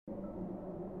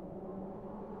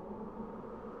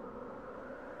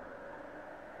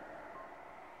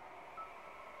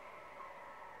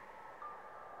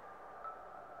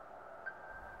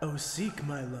Oh, seek,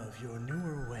 my love, your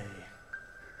newer way.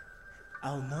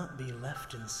 I'll not be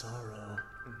left in sorrow.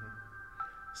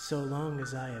 So long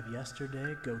as I have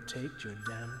yesterday, go take your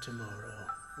damn tomorrow.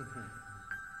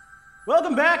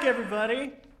 Welcome back,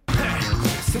 everybody.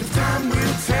 So time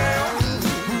will tell.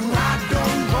 I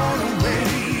don't wanna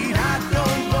wait. I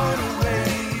don't wanna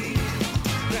wait.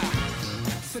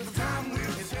 So time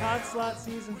will It's Podslot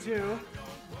Season 2.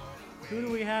 Who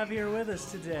do we have here with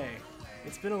us today?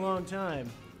 It's been a long time.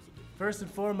 First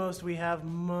and foremost, we have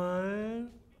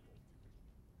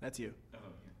That's you.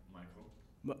 Michael.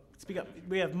 Speak up.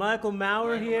 We have Michael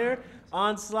Maurer here.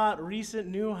 Onslaught, recent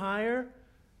new hire.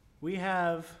 We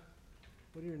have...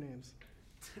 What are your names?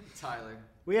 Tyler.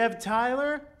 We have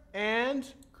Tyler and...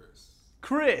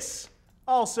 Chris.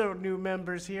 Also new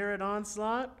members here at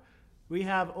Onslaught. We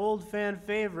have old fan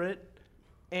favorite,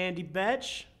 Andy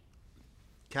Betch.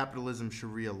 Capitalism,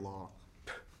 Sharia law.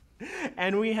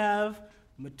 And we have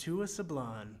Matua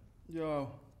Sablan,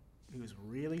 Yo. who's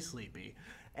really sleepy.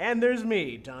 And there's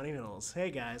me, Donnie Knowles.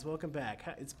 Hey guys, welcome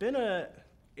back. It's been a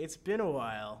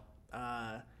while.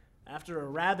 After a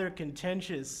rather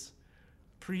contentious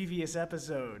previous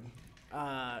episode,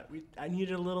 I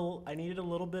needed a little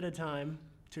bit of time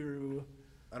to.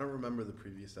 I don't remember the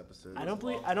previous episode. I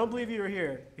don't believe you were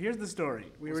here. Here's the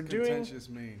story. What's contentious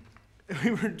mean? We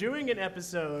were doing an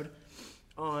episode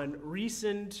on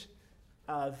recent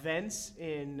events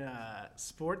in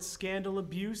sports scandal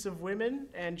abuse of women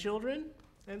and children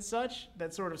and such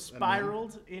that sort of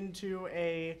spiraled into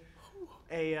a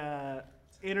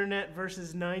internet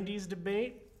versus 90s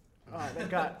debate that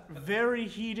got very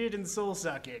heated and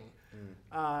soul-sucking.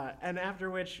 And after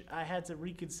which I had to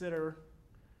reconsider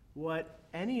what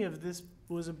any of this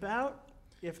was about,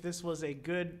 if this was a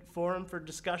good forum for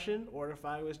discussion or if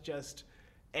I was just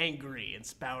angry and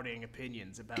spouting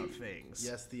opinions about things.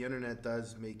 Yes, the internet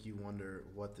does make you wonder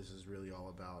what this is really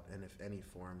all about and if any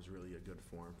forum is really a good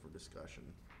forum for discussion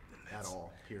at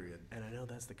all, period. And I know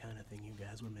that's the kind of thing you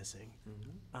guys were missing.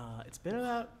 It's been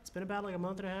about like a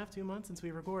month and a half, 2 months since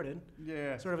we recorded.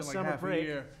 Yeah. Sort of a like summer half break. A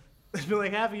year. It's been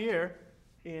like half a year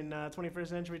in 21st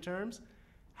century terms.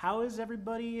 How has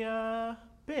everybody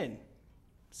been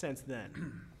since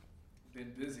then?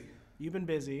 Been busy. You've been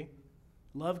busy.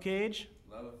 Love Cage.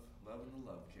 Love in the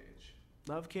love cage.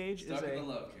 Love Cage Stuck is in the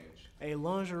love cage. a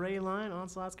lingerie line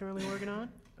Onslaught's currently working on.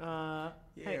 Yeah,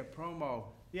 Hey, promo.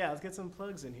 yeah, let's get some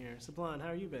plugs in here. Sublime,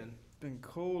 how you been? Been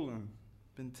cooling.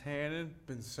 Been tanning.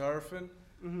 Been surfing.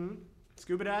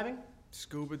 Scuba diving?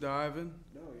 Scuba diving.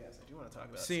 No, yes, I do want to talk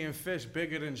about Seeing fish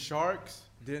bigger than sharks.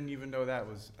 Didn't even know that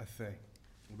was a thing.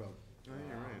 What about? Oh, yeah,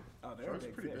 you're right. Oh, they're Shark's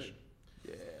big pretty fish.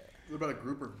 big. Yeah. What about a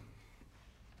grouper?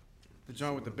 The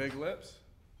joint with the big lips.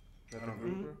 I don't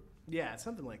know. Yeah,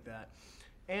 something like that.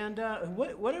 And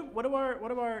what are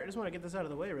our? I just want to get this out of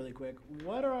the way really quick.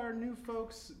 What are our new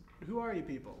folks? Who are you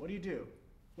people? What do you do?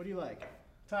 What do you like?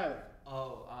 Tyler.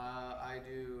 Oh, I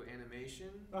do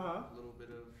animation, Uh-huh. a little bit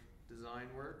of design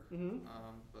work,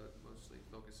 but mostly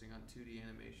focusing on 2D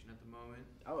animation at the moment.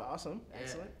 Oh, awesome! Yeah.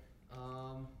 Excellent.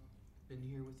 Been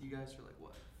here with you guys for like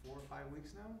what, 4 or 5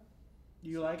 weeks now?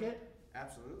 You like it?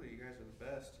 Absolutely, you guys are the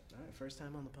best. All right, first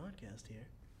time on the podcast here.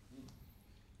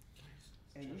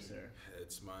 And you, sir?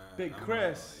 It's my Big I'm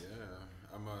Chris.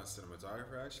 I'm a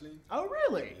cinematographer actually. Oh,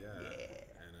 really? Yeah.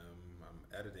 And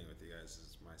I'm editing with you guys. This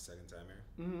is my second time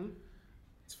here. Mm-hmm.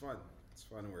 It's fun. It's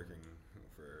fun working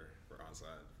for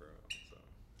Onslaught for so.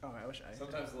 Oh, I wish I.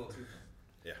 Sometimes a little too fun.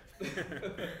 Yeah.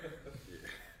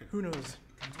 Who knows?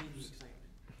 Continuous excitement.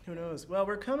 Who knows? Well,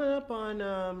 we're coming up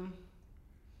on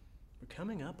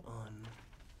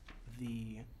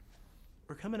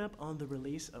the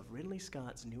release of Ridley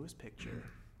Scott's newest picture,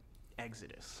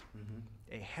 Exodus,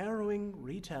 a harrowing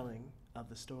retelling of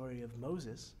the story of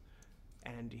Moses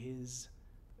and his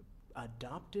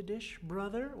adopted-ish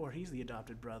brother, or he's the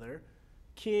adopted brother,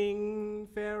 King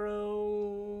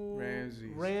Pharaoh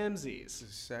Ramses. The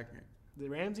second. The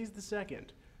Ramses the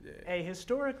Second, Yeah. a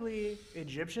historically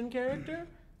Egyptian character.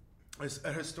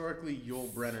 A historically Yul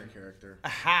Brynner character.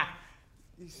 Aha!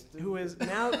 Who is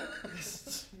now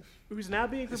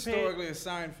being portrayed, Historically a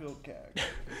Seinfeld character.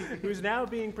 who's now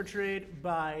being portrayed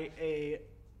by a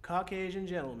Caucasian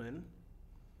gentleman.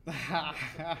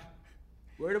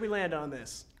 Where do we land on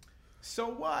this? So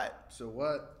what? So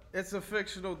what? It's a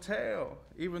fictional tale,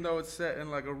 even though it's set in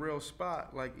like a real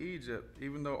spot like Egypt,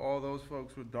 even though all those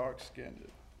folks were dark-skinned.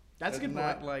 That's a good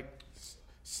not point. like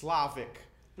Slavic.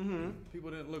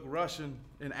 People didn't look Russian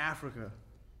in Africa.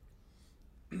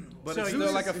 But So it's you-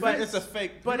 still like but- it's a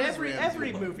fake. But Who's every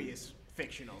Ramsey? movie is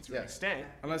fictional to an Yes. extent.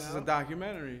 Unless it's a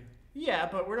documentary. Yeah,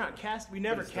 but we're not cast. We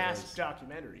never it still cast is.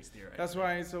 documentaries, theoretically. That's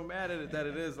why I ain't so mad at it that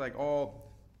it is like all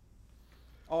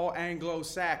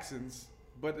Anglo-Saxons,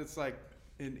 but it's like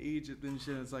in Egypt and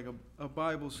shit. It's like a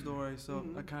Bible story, so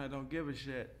I kind of don't give a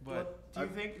shit. But Well,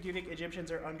 do you think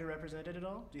Egyptians are underrepresented at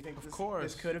all? Do you think Of this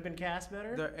course. could have been cast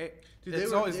better? Dude,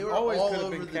 it's they were always all could have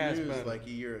over been the cast news better. like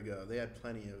a year ago. They had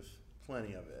plenty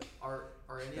of it. Are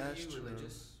any That's of you true.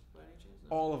 religious by any chance?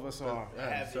 No? All of us are.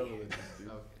 Yeah, so religious, dude.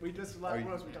 Okay. We just Are you-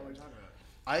 what else we talking about?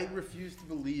 I refuse to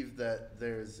believe that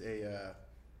there's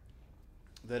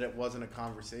that it wasn't a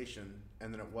conversation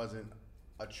and that it wasn't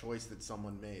a choice that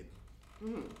someone made.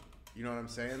 Mm-hmm. You know what I'm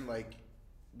saying? Like,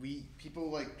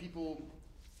 people like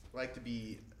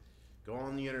to go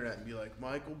on the internet and be like,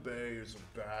 Michael Bay is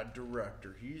a bad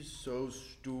director. He's so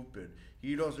stupid.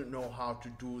 He doesn't know how to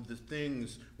do the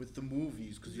things with the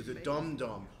movies because he's a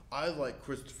dum-dum. I like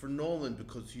Christopher Nolan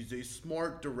because he's a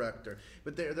smart director.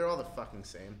 But they're all the fucking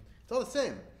same. It's all the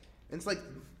same. And it's like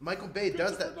Michael Bay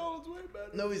does that. Nolan's way better.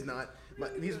 No, he's not.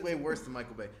 He's way worse than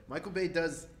Michael Bay. Michael Bay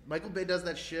does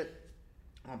that shit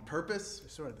on purpose. They're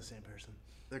sort of the same person.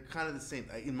 They're kind of the same.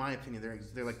 In my opinion,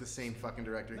 they're like the same fucking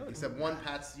director, except one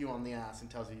pats you on the ass and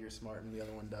tells you you're smart, and the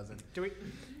other one doesn't. Do we?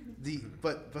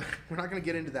 But we're not gonna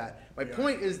get into that. My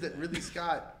point is that Ridley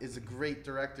Scott is a great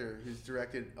director who's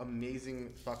directed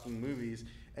amazing fucking movies,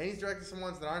 and he's directed some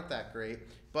ones that aren't that great.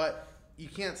 But you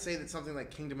can't say that something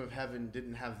like Kingdom of Heaven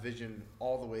didn't have vision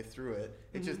all the way through it.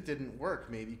 It just didn't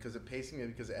work, maybe because of pacing,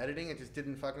 maybe because of editing. It just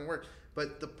didn't fucking work.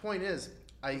 But the point is,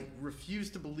 I refuse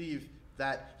to believe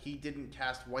that he didn't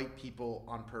cast white people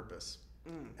on purpose.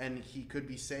 And he could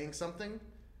be saying something.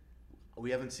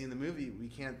 We haven't seen the movie. We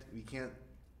can't.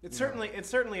 It's you know.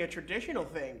 certainly a traditional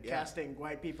thing, Yeah. casting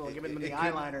white people and giving them It the could-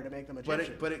 eyeliner to make them But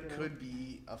Egyptian. it you know? could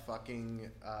be a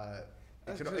fucking.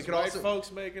 That's It just could white also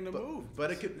folks making the move. But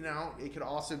it could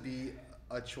also be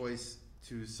a choice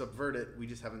to subvert it. We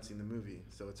just haven't seen the movie,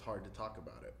 so it's hard to talk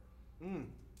about it.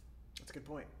 That's a good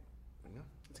point. Yeah.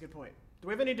 That's a good point. Do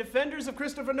we have any defenders of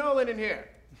Christopher Nolan in here?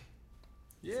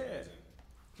 Yeah.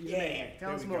 He's amazing. Tell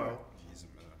There us we more. go. He's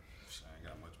I ain't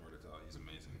got much more to tell. He's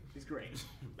amazing. He's great.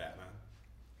 Batman.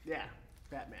 Yeah,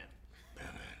 Batman.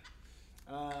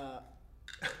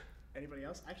 Anybody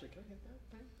else? Actually, can I get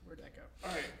that thing? Where'd that go?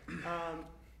 All right.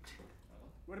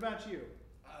 What about you?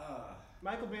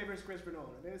 Michael Bay versus Christopher Nolan.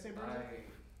 Are they the same person?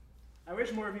 I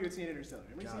wish more of you had seen Interstellar.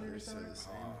 Have you God, seen they're so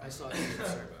Interstellar? the same. I saw it.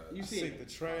 You've I seen see it. the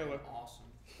trailer. Awesome.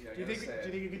 Do you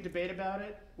think you could debate about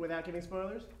it without giving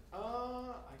spoilers? I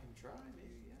can try,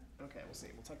 maybe, yeah. Okay, we'll see.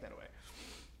 We'll tuck that away.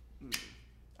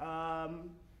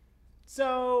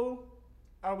 So,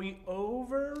 are we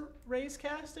over race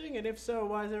casting? And if so,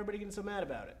 why is everybody getting so mad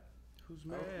about it? Who's I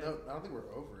mad? don't think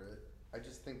we're over it. I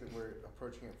just think that we're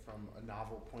approaching it from a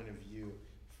novel point of view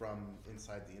from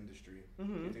inside the industry.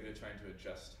 You think they're trying to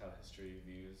adjust how history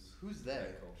views Who's they?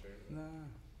 that culture? Nah.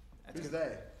 Who's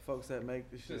they? Folks that make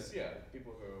the shit. Just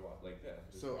people who are like that.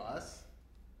 So us?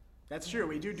 That's true.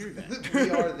 We do that. We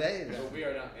are they then. But we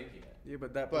are not making it. Yeah,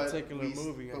 but that But particular we,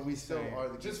 movie. but we still are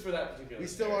the Just for that particular. we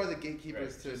still are the scenario.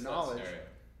 gatekeepers Right, to just that knowledge. scenario.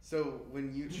 So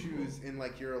when you choose in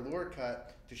like your allure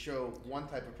cut to show one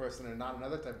type of person and not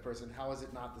another type of person, how is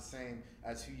it not the same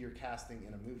as who you're casting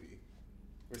in a movie?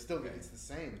 We're still it's the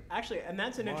same. Actually, and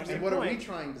that's an Why? interesting And what are we point.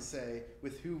 trying to say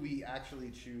with who we actually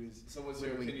choose? So what's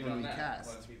when your we, opinion when on we that? cast?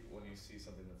 When you see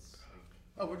something that's like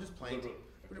Oh, we're just playing. liberal.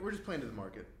 We're just playing to the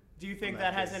market. Do you think in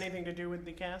that that has case. anything to do with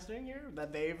the casting here?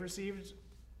 That they've received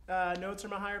notes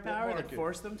from a higher What power that market?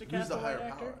 forced them to Who's cast the a white higher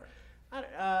actor?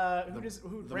 power? Who The- does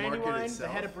who? the Brandywine, market the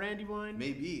itself? head of Brandywine.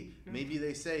 Maybe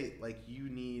they say like you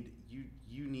need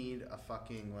a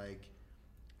fucking like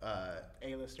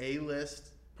A-list. A-list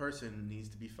person needs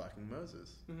to be fucking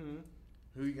Moses. Mm-hmm.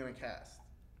 Who are you gonna cast?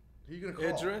 Who are you gonna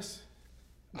call? Idris,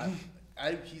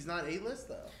 He's not A-list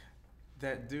though.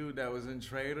 that dude that was in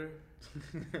Trader,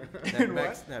 In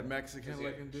what? that Mexican Should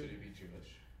looking he dude. be Jewish?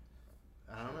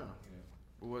 I don't know.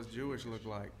 You know? What's Jewish look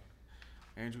like?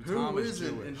 Andrew Who Thomas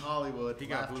isn't Jewish. in Hollywood? He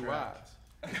got laugh blue track?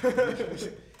 eyes.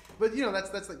 But you know that's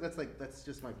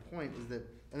just my point is that,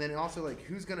 and then also like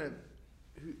who's gonna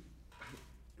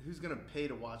pay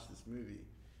to watch this movie?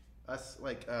 Us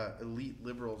like elite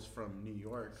liberals from New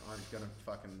York aren't gonna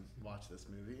fucking watch this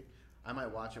movie. I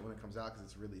might watch it when it comes out because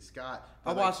it's Ridley Scott.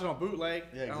 I but, watched it on bootleg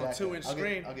yeah, on exactly. 2-inch I'll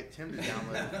screen. I'll get Tim to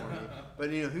download it for me.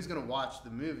 But you know who's gonna watch the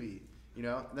movie? You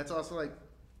know and that's also like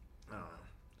I don't know.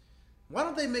 Why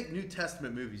don't they make New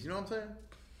Testament movies? You know what I'm saying?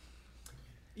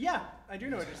 Yeah, I do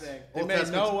know what you're saying. They made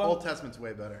Noah. Old Testament's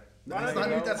way better. No, Why it's don't not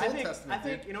they New do- That's I Old think, Testament. I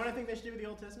think dude. you know what I think they should do with the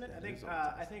Old Testament. Yeah, I think it is Old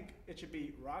I think it should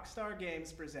be Rockstar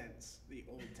Games presents the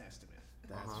Old Testament,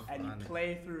 That's and you funny.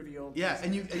 play through the Old. Yeah,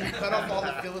 Testament. and you cut off all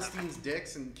the Philistines'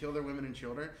 dicks and kill their women and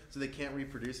children, so they can't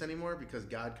reproduce anymore because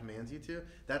God commands you to.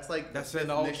 That's like That's the in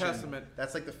the fifth Old mission. Testament.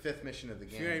 That's like the fifth mission of the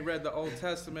If game. you ain't read the Old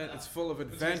Testament, it's full of It's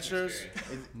just adventures,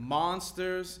 experience.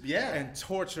 monsters, Yeah. and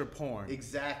torture porn.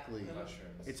 Exactly.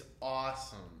 Mushrooms. It's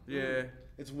awesome. Yeah,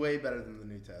 It's way better than the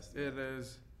New Testament. it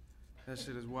is. That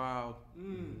shit is wild.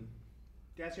 Mm.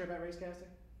 Did I ask you about race casting?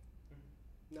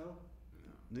 No.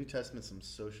 New Testament's some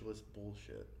socialist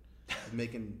bullshit.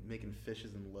 making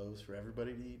fishes and loaves for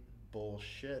everybody to eat.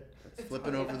 Bullshit.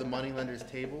 Flipping over the moneylenders'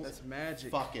 tables. That's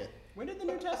magic. Fuck it. When did the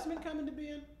New Testament come into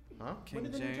being? Huh? King when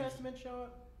did the James. New Testament show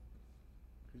up?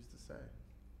 Who's to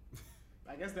say?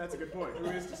 I guess that's a good point. Who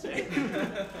is to say?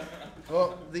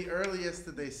 Well, the earliest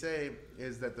that they say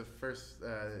is that the first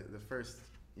That's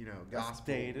gospel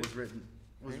dated.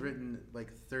 was written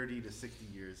like 30 to 60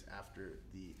 years after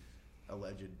the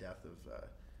alleged death of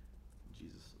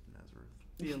Jesus of Nazareth.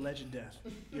 The alleged death.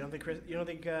 You don't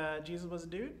think Jesus was a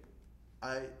dude?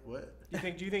 What?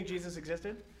 Do you think Jesus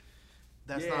existed?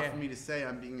 That's Yeah. not for me to say.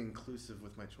 I'm being inclusive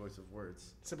with my choice of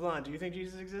words. Sublime, do you think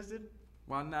Jesus existed?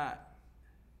 Why not?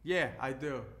 Yeah, I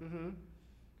do. Mm-hmm.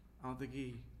 I don't think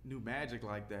he knew magic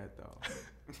like that though.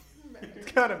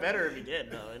 It's kind of better if he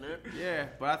did, though, isn't it? Yeah,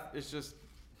 but that's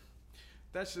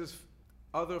just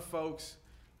other folks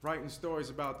writing stories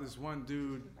about this one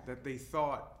dude that they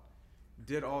thought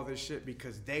did all this shit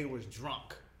because they was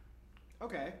drunk.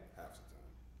 Okay. Half the time.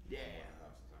 Yeah.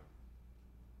 Half the time.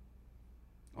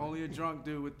 Only a drunk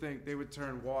dude would think they would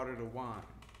turn water to wine.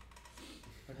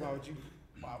 Like why would you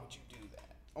do that?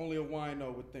 Only a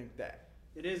wino would think that.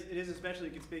 It is especially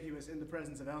conspicuous in the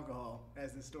presence of alcohol,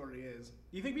 as this story is.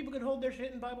 Do you think people could hold their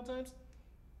shit in Bible times?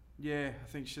 Yeah,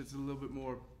 I think shit's a little bit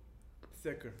more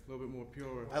thicker, a little bit more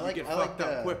pure. I like you get I like fucked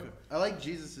up quicker. I like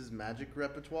Jesus's magic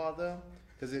repertoire though,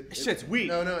 because it Shit's weak.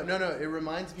 No. It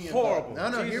reminds me Horrible.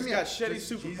 of no. Jesus Hear me got out. shitty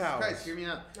Jesus superpowers. Christ, hear me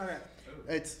out. Okay.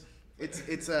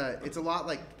 It's a lot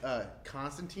like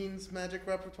Constantine's magic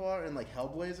repertoire and like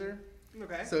Hellblazer.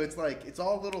 Okay. So it's like it's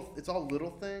all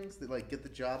little things that like get the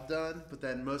job done, but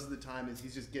then most of the time is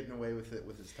he's just getting away with it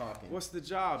with his talking. What's the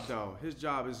job though? His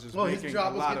job is just Well, making his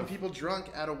job a was lot getting of people drunk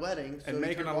at a wedding so and he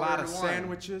making turned a lot water of into wine.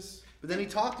 sandwiches. But then he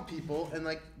talked to people and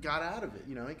like got out of it.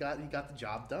 You know, he got the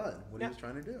job done. What Now- he was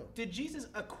trying to do. Did Jesus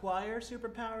acquire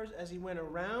superpowers as he went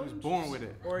around? He was born with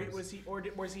it. Or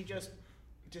was he just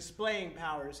displaying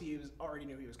powers he already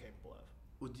knew he was capable of?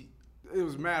 Well, It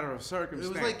was a matter of It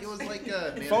circumstance. was like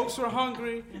man, Folks were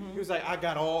hungry. He was like, I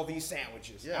got all these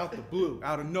sandwiches Yeah. out the blue,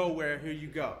 out of nowhere. Here you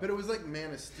go. But it was like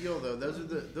Man of Steel though. Those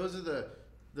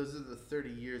are the 30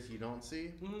 years you don't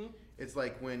see. Mm-hmm. It's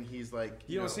like when he's like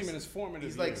You don't see him in his formative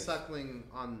he's like years. suckling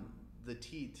on the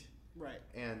teat Right.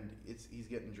 and he's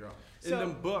getting drunk. In So-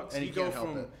 them books, And he he go can't help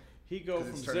from it, he go 'cause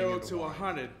from it's turning 0 into to wine.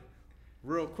 100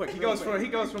 real quick. He goes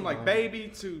from like baby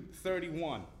to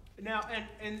 31. Now,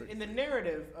 and in the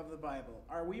narrative of the Bible,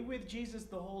 are we with Jesus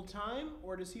the whole time,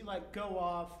 or does he like go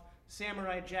off,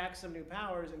 samurai jack some new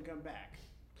powers, and come back,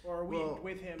 or are we Well,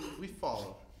 with him? We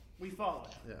follow. We follow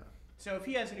him. Yeah. So if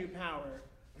he has a new power,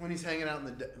 When he's hanging out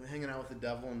hanging out with the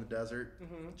devil in the desert,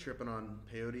 Mhm. tripping on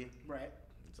peyote, right?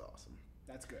 it's awesome.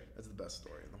 That's good. That's the best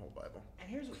story in the whole Bible. And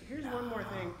here's one more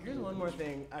thing. Here's one more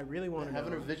thing I really want to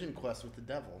Having know. a vision quest with the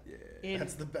devil. In-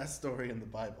 That's the best story in the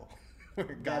Bible. Where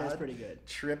That God is pretty good.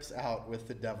 trips out with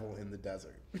the devil in the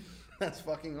desert. That's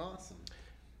fucking awesome.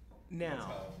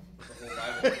 Now, That's how the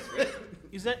whole Bible is written.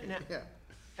 is that now? Yeah.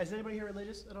 Is anybody here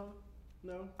religious at all?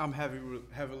 No. I'm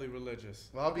heavily religious.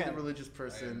 Well, I'll be Okay. the religious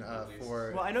person I am at least.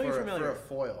 for Well, I know you're for familiar. a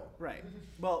foil. Right.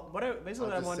 Well, basically what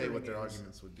I'll I'm just say wondering what their is,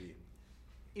 arguments would be.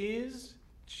 is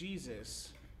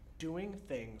Jesus doing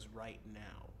things right now?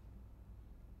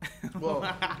 Well,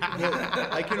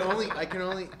 I can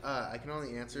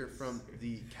only answer from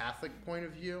the Catholic point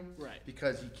of view, Right.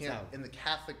 Because you can't, So- in the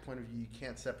Catholic point of view, you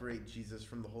can't separate Jesus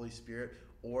from the Holy Spirit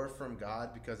or from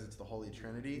God because it's the Holy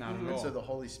Trinity, Not at and all. so the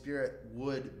Holy Spirit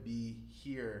would be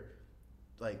here,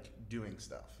 like doing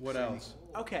stuff. What So you- else?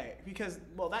 Okay, because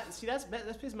that's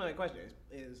basically my question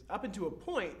is up until a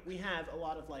point we have a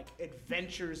lot of like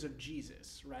adventures of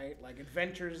Jesus, right? Like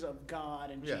adventures of God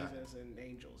and Yeah. Jesus and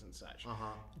angels and such.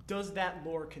 Uh-huh. Does that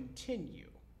lore continue?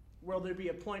 Will there be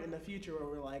a point in the future where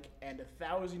we're like, and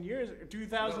 1,000 years, or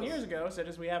 2,000 years ago, such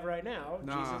as we have right now,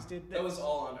 Nah. Jesus did this? That was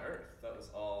all on Earth. That was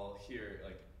all here,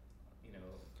 like, you know.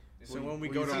 So Well, when we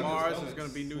well, go you to see those Mars, there's elements. going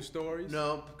to be new stories?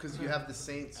 No, because you have the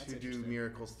saints That's who do interesting.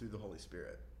 miracles through the Holy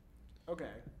Spirit. Okay.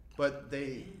 But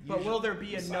they. But will there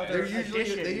be another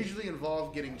edition? They usually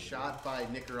involve getting shot by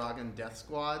Nicaraguan death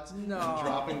squads. No. And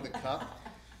dropping the cup,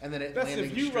 and then it That's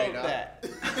landing if you straight wrote up. that.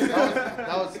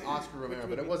 that was Oscar Romero,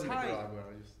 but it wasn't Tight. Nicaragua.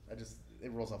 I just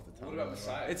it rolls off the tongue. What about the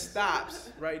side? It stops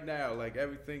right now. Like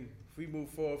everything, if we move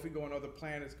forward, if we go on other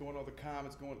planets, go on other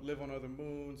comets, go on, live on other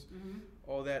moons,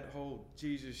 all that whole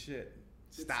Jesus shit.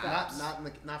 Stops.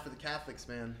 Not for the Catholics,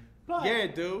 man. But, Yeah,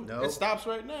 dude. No. It stops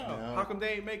right now. No. How come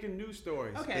they ain't making news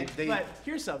stories? Okay, They- but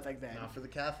here's something then. Not for the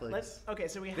Catholics.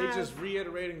 So we They have. just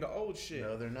reiterating the old shit.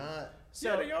 No, they're not.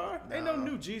 So Yeah, they are. Ain't no No.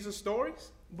 new Jesus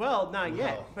stories. well, not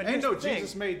yet. Well, But Ain't here's no the thing.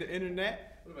 Jesus made the internet.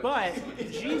 But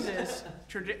Jesus, so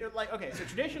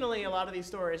traditionally, a lot of these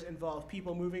stories involve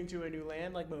people moving to a new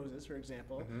land, like Moses, for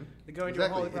example. They're going to a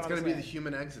holy Exactly. It's promised going to be the land.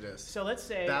 human exodus. So let's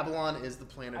say Babylon is the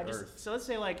planet Earth. So let's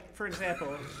say, like, for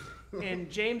example, in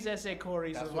James S.A.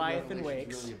 Corey's That's what Leviathan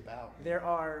Revelation's Wakes, really about. there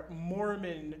are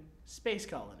Mormon space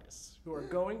colonists who are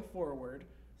going forward,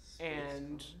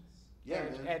 and Yeah,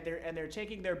 and, man. and they're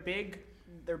taking their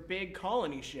big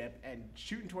colony ship and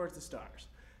shooting towards the stars.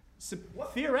 So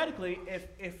theoretically,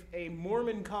 if a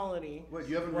Mormon colony What,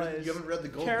 you haven't was read the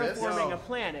Gold terraforming Disc? a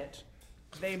planet,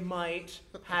 they might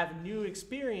have new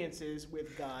experiences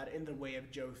with God in the way of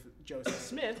Joseph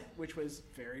Smith, which was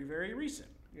very, very recent.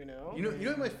 You know, You know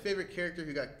what my favorite character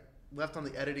who got left on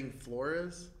the editing floor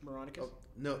is? Moronicus. Oh,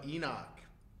 no, Enoch.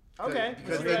 Okay,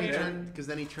 Because so then,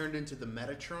 yeah. he turned into the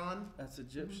Metatron. That's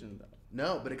Egyptian though.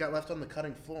 No, but it got left on the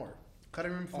cutting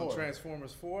room floor. On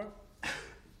Transformers 4.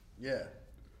 Yeah.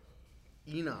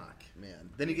 Enoch, man.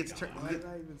 Then he gets turned. Why did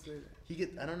I even say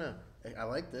that? I don't know. I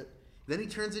liked it. Then he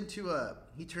turns into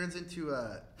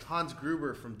Hans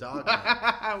Gruber from Dogma.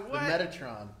 The What?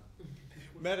 Metatron.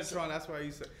 Metatron. That's why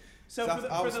you said. So I for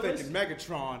the, I for was the thinking list,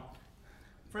 Megatron.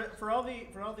 for all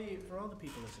the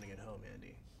people listening at home,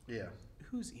 Andy, Yeah.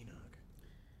 who's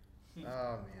Enoch?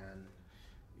 Oh man.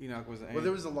 Enoch was an Well,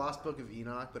 there was a Lost Book of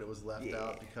Enoch, but it was left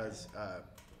out because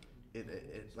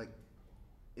it like,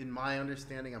 in my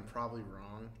understanding, I'm probably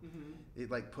wrong.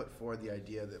 It like put forward the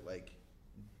idea that like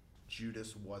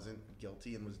Judas wasn't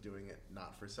guilty and was doing it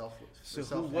not for self. So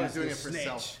self, who he was was doing the it for snitch?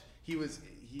 self.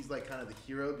 He's like kind of the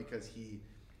hero because he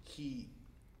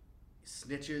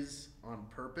snitches on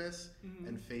purpose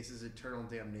and faces eternal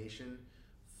damnation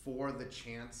for the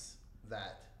chance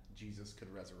that Jesus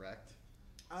could resurrect.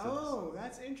 Oh,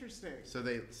 that's interesting. So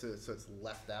it's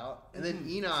left out, and then So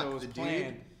Enoch, it was the dude,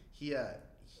 planned.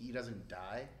 he doesn't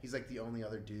die. He's like the only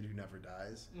other dude who never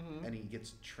dies, and he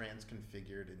gets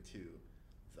transconfigured into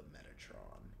the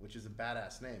Metatron, which is a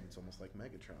badass name. It's almost like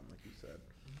Megatron, like you said.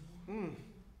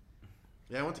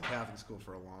 Yeah, I went to Catholic school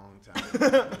for a long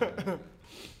time.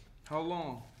 How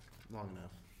long? Long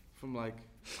enough. From like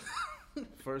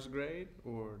first grade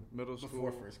or middle school?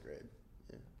 Before first grade.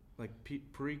 Yeah. Like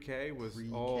pre-K was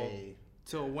Pre-K all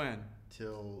till when?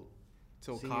 till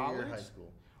Till senior college? year of high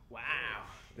school. Wow.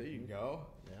 There you go.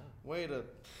 Yeah. Way to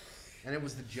And it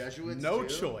was the Jesuits. no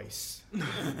too. choice.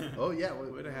 Oh yeah,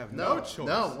 Way to have no no choice.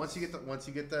 No, once we got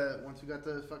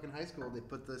to fucking high school, they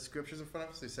put the scriptures in front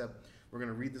of us. They said, "We're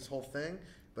gonna read this whole thing,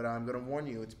 but I'm gonna warn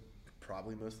you, it's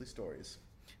probably mostly stories."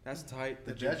 That's tight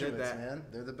The that you did Jesuits, that. man,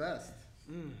 they're the best.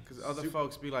 Because other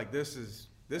folks be like, this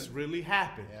really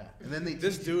happened. Yeah, and then they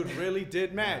This teach you- dude really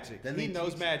did magic. Then He they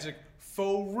knows teach- magic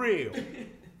for real.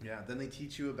 Yeah, then they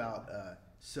teach you about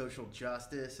social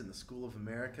justice and the School of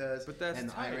Americas, But that's and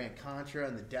the tight. Iran Contra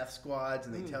and the death squads,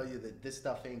 and they tell you that this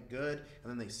stuff ain't good, and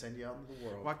then they send you out into the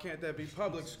world. Why can't that be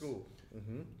public school?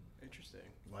 Interesting.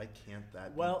 Why can't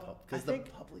that? Well, because I the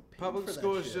think public paid Public for that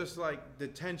school is shit. just like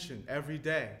detention every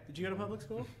day. Did you go to public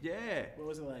school? Yeah. What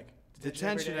was it like?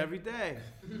 Detention every day.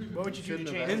 What would you do to Shouldn't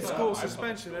have change In it? school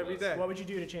suspension every day. What would you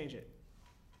do to change it?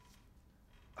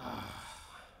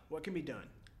 What can be done?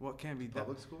 What can be done?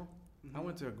 public school. I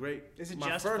went to a great. Is it my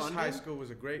just first funding? high school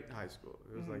was a great high school.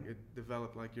 It was like it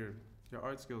developed like your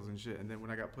art skills and shit. And then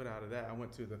when I got put out of that, I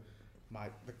went to the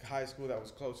high school that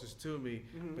was closest to me.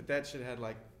 But that shit had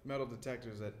like metal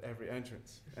detectors at every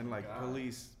entrance and like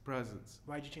police presence.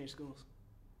 Why'd you change schools?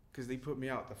 Because they put me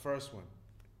out the first one.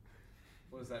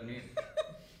 What does that mean?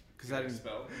 Because I didn't.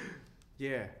 spell.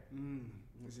 Yeah.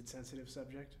 Is it sensitive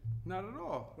subject? Not at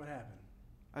all. What happened?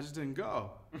 I just didn't go.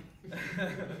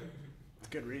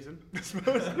 Good reason, I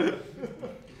suppose.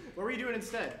 What were you doing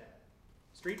instead?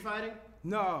 Street fighting?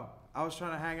 No, I was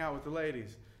trying to hang out with the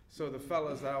ladies. So the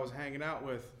fellas that I was hanging out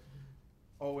with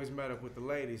always met up with the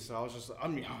ladies. So I was just like,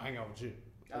 I'll hang out with you.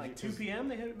 At like 2 p.m.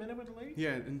 they met up with the ladies?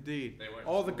 Yeah, indeed. They weren't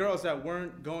All the girls that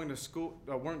weren't going to school,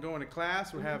 weren't going to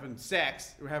class, were having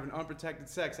sex. Were having unprotected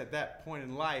sex at that point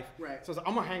in life. Right. So I was like,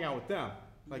 I'm gonna hang out with them.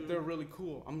 Like they're really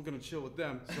cool. I'm gonna chill with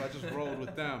them. So I just rolled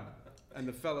with them, and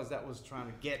the fellas that was trying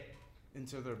to get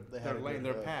into They had their a lane, good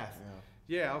their hook, path. yeah.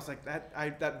 Yeah, I was like that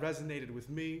resonated with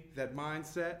me. That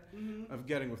mindset of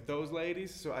getting with those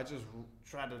ladies. So I just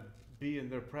tried to be in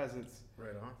their presence,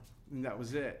 Right on. and that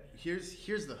was it. Here's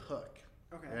the hook.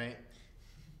 Okay.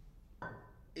 Right?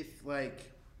 If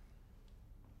like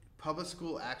public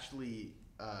school actually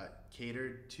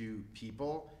catered to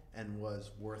people and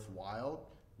was worthwhile,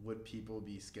 would people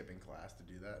be skipping class to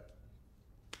do that?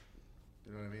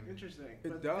 You know what I mean? Interesting. It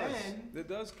But does. then, It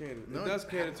does cater. No, It does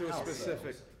cater to a how so?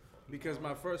 specific. Because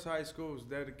my first high school was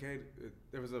dedicated.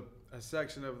 There was a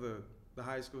section of the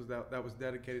high schools that was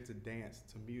dedicated to dance,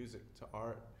 to music, to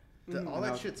art. All Now-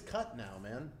 that shit's cut now,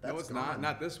 man. That's No, it's gone. not.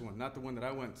 Not this one. Not the one that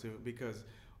I went to. Because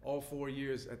all 4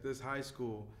 years at this high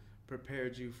school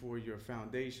prepared you for your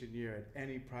foundation year at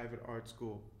any private art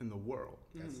school in the world.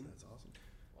 That's awesome.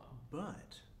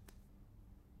 but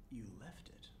you left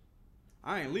it.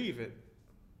 I ain't leave it.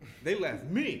 They left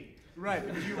me. Right,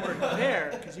 but you weren't there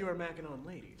because you were macking on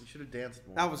ladies. You should have danced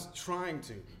more. I was trying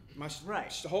to. My Right.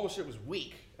 whole shit was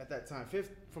weak at that time.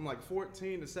 From like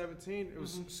 14 to 17, it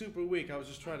was super weak. I was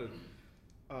just trying to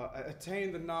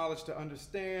attain the knowledge to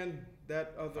understand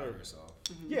that other. Find yourself.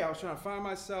 Yeah, I was trying to find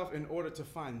myself in order to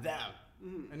find them.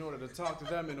 In order to talk to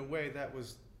them in a way that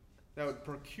would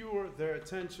procure their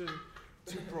attention,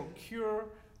 to procure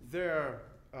their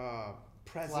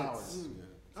presence. Flowers.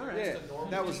 All right. Yeah,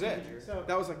 that was it. So,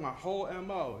 That was like my whole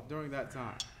MO during that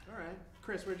time. all right.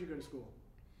 Chris, where'd you go to school?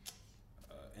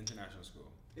 International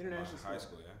school. International High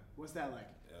school. school, yeah. What's that like?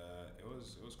 It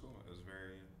was cool. It was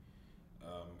very.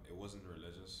 It wasn't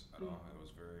religious at all. It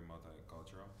was very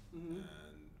multicultural, and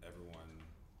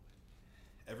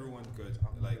everyone could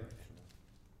like.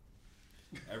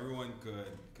 Everyone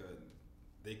could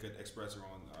they could express their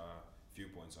own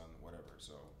viewpoints on whatever.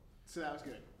 So So that was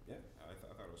good. yeah, I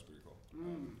thought it was pretty cool.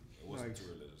 Mm. It wasn't Nice. too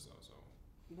religious though. So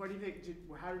What do you think?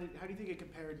 How do you think it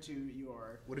compared to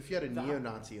your? What if you had a The-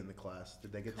 neo-Nazi in the class?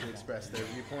 Did they get to express their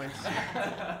viewpoints?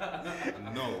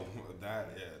 no,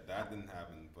 that didn't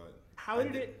happen. But How I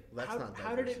did did- it? That's How, not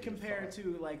how did it diversity of compare thought.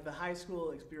 to like the high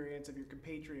school experience of your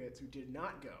compatriots who did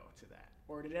not go to that,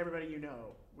 or did everybody you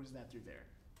know was that through there?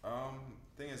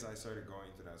 Thing is, I started going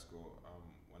to that school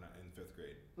when in 5th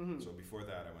grade. Mhm. So before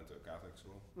that, I went to a Catholic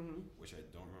school, Mhm. which I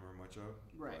don't remember much of.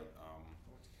 Right.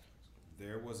 But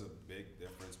there was a big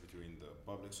difference between the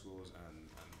public schools and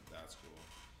that school.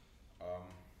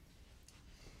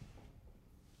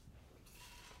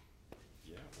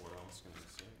 Yeah. What else can I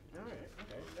say? All right.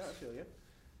 Okay. Yeah, I feel you.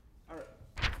 All right.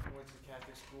 I went to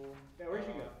Catholic school. Yeah, where'd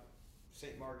you go?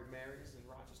 St. Margaret Mary's in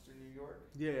Rochester, New York.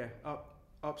 Yeah,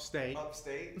 upstate.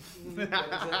 Upstate.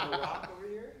 Representing the Rock over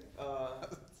here.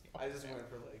 I just went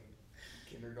for like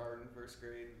kindergarten, 1st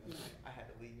grade. And I had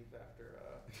to leave after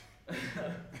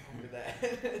after that.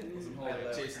 I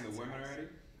left. Chasing the women already?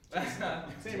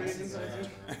 Same age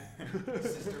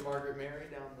as Sister Margaret Mary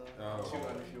down the Oh. shore.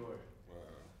 Wow.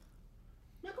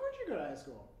 Michael, where'd you go to high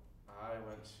school? I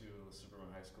went to Superman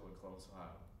High School in Columbus,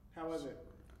 Ohio. How was it?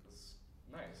 It was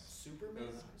nice. Superman It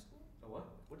was- High School? A what?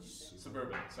 What did you say?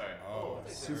 Suburban, sorry. Oh,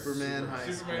 Superman High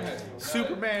School. Superman High School.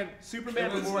 Superman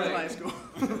It was Memorial like- High School.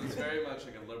 It was very much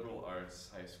like a liberal arts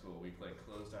high school. We like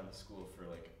closed down the school for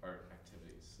like art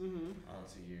activities Mm-hmm.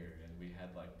 once a year, and we had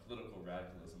like political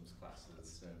radicalisms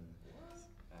classes, and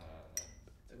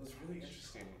it was really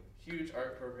interesting. Huge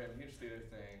art program, huge theater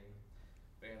thing.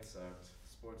 Band sucked.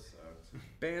 Sports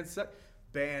sucked.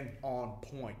 Band on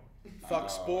point. Fuck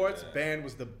sports. yeah. Band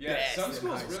was the Yeah, best. some in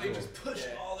schools high really school. just pushed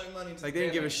all their money to Like they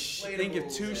didn't give a band, they didn't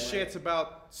give two inflatables, shits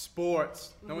about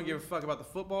sports. No one gave a fuck about the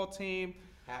football team,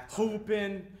 Halftime.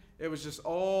 hooping. It was just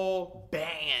all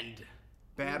band.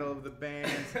 Battle of the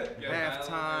bands, Yeah,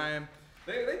 halftime.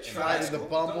 They Fly tried. to the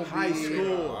Bumblebee. High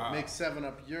school. Wow. Make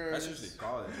 7-Up yours. That's usually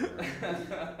college.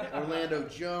 Right? Orlando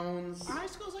Jones. Are high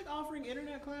schools like offering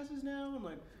internet classes now and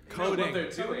like Coding. What they're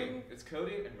doing, it's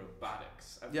coding and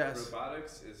robotics. I think Yes.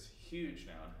 robotics is huge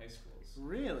now in high schools.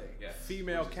 really? Yes.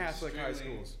 Female which is Catholic high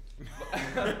extremely- schools.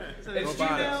 So there's It's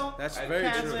female, That's I- very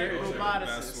Catholic, true. very true. roboticists.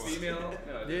 Best one. Female.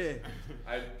 No, it Yeah. is.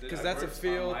 I 'Cause I that's a worked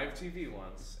field- on live TV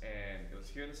once, and it was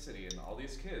here in the city, and all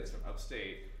these kids from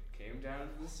upstate came down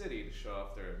to the city to show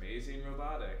off their amazing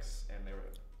robotics, and they were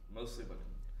mostly women,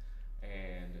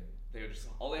 and they would just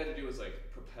all they had to do was like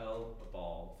propel a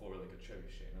ball forward like a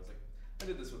trebuchet. And I was like, I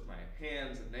did this with my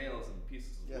hands and nails and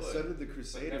pieces of Yeah, wood. so did the But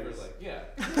Crusaders. never like, yeah.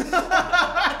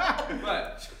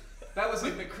 But that was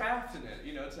like the craft in it,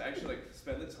 you know, to actually like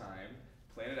spend the time,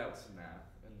 plan it out with some math,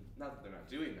 and not that they're not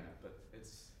doing that, but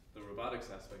it's the robotics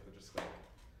aspect that just like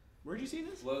Where'd you see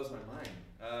this? blows my mind.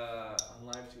 On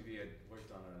live TV, I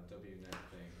worked on WNet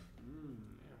thing.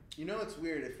 You know, it's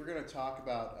weird. If we're gonna talk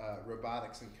about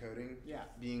robotics and coding,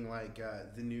 being like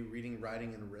the new reading,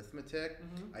 writing, and arithmetic,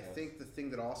 I think the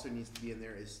thing that also needs to be in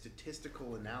there is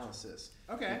statistical analysis.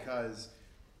 Okay. Because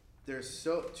there's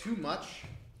too much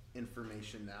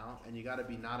information now, and you got to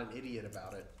be not an idiot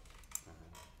about it.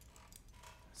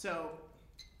 So,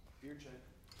 Beer check.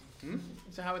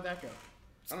 so how would that go?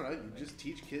 I don't know. You just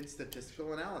teach kids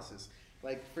statistical analysis.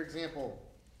 Like, for example,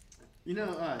 you know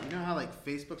how like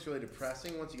Facebook's really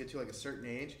depressing once you get to like a certain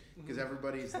age, because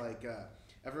everybody's like,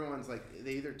 everyone's like,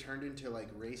 they either turned into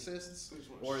like racists,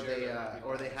 or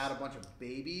they had a bunch of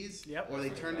babies, or they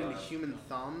turned into human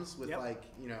thumbs with like,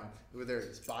 you know, where their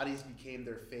bodies became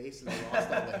their face and they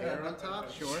lost all the hair on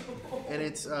top. Sure. And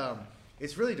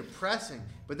it's really depressing.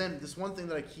 But then this one thing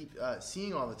that I keep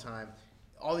seeing all the time,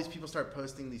 all these people start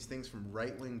posting these things from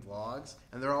right-wing blogs,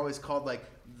 and they're always called like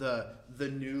the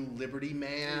new Liberty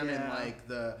Man and like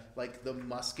the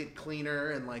musket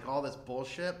cleaner and like all this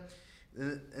bullshit.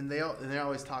 And they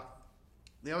always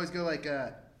go like,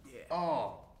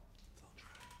 oh,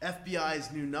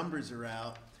 FBI's new numbers are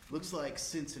out. Looks like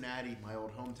Cincinnati, my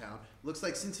old hometown, looks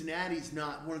like Cincinnati's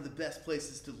not one of the best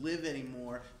places to live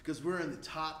anymore because we're in the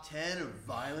top 10 of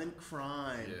violent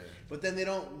crime. Yeah. But then they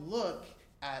don't look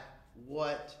at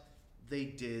what they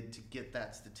did to get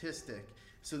that statistic.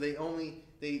 So they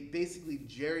basically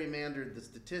gerrymandered the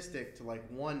statistic to like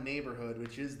one neighborhood,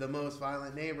 which is the most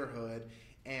violent neighborhood.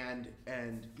 And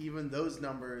even those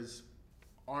numbers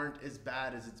aren't as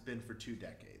bad as it's been for 2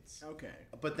 decades. Okay.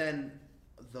 But then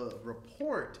the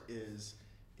report is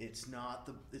it's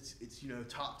you know,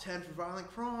 top 10 for violent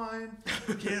crime.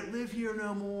 Can't live here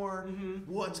no more.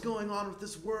 What's going on with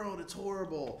this world? It's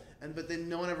horrible. But then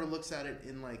no one ever looks at it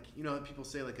in like, you know, people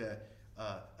say like a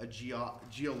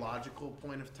geological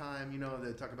point of time. You know,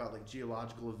 they talk about like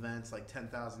geological events like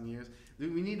 10,000 years. We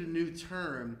need a new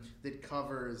term that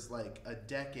covers like a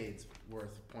decade's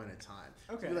worth point of time.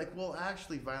 Okay. So be like, well,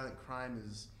 actually, violent crime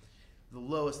is the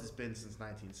lowest it's been since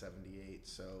 1978.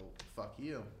 So fuck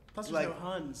you. Plus, there's like, no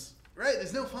Huns. Right,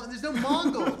 there's no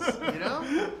Mongols, you know?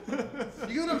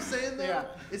 You get what I'm saying though? Yeah.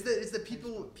 Is that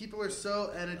people are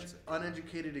so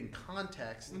uneducated in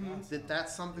context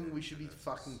that's something we should be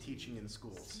fucking teaching in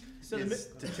schools. So it's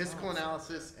statistical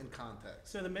analysis and context.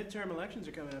 So the midterm elections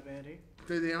are coming up, Andy.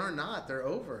 They are not, they're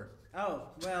over. Oh,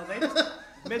 well,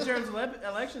 midterms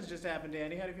elections just happened,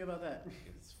 Andy. How do you feel about that?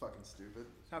 It's fucking stupid.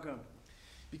 How come?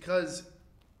 Because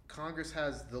Congress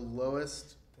has the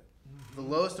lowest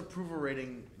approval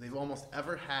rating they've almost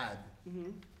ever had,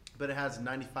 but it has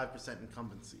 95%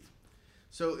 incumbency.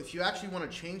 So if you actually want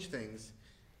to change things,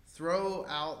 throw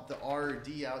out the R or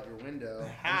D out your window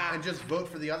and just vote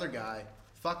for the other guy.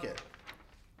 Fuck it.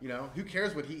 You know, who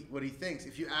cares what he thinks?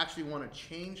 If you actually want to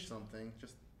change something,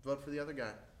 just vote for the other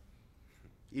guy.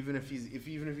 Even if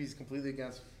he's completely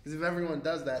against, because if everyone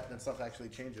does that, then stuff actually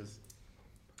changes.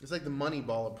 It's like the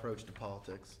Moneyball approach to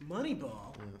politics.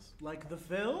 Moneyball? Yes. Like the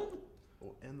film?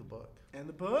 Oh, and the book. And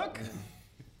the book?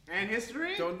 And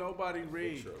history? Don't nobody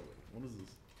read. What is this?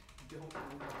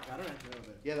 I don't have to know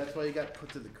it. Yeah, that's why you got put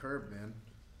to the curb, man.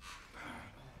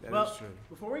 That is true.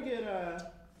 Before we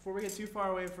get too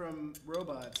far away from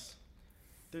robots,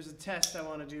 there's a test I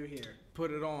want to do here. Put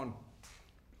it on.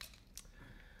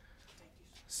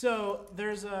 So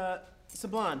there's a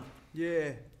Sablon.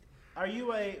 Yeah. Are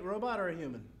you a robot or a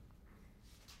human?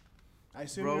 I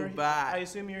assume Robot. I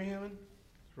assume you're a human.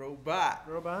 Robot.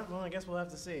 Robot. Well, I guess we'll have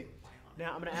to see.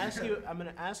 Now I'm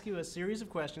gonna ask you a series of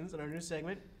questions in our new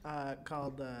segment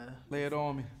called Lay it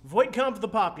on me. Voigtkampf the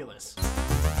Populace.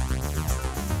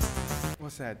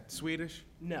 What's that? Swedish?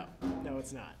 No,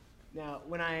 it's not. Now,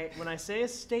 when I say a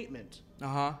statement,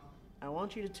 I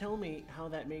want you to tell me how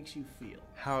that makes you feel.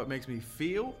 How it makes me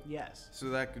feel? Yes. So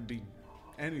that could be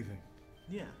anything.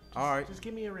 Yeah. All right. Just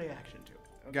give me a reaction to it.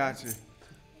 Okay? Gotcha.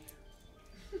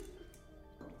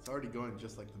 It's already going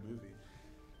just like the movie.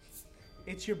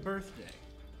 It's your birthday.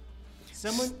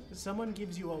 Someone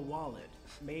gives you a wallet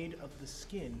made of the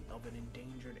skin of an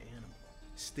endangered animal.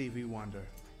 Stevie Wonder.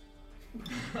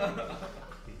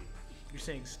 You're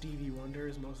saying Stevie Wonder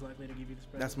is most likely to give you this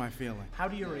present? That's my feeling. How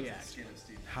do you react?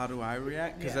 How do I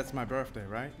react? Because that's my birthday,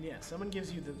 right? Yeah, someone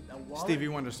gives you a wallet. Stevie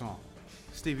Wonder song.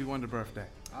 Stevie Wonder birthday.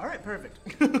 All right, perfect.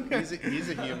 He's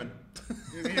a human.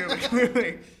 He's a human,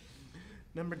 clearly.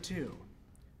 Number 2,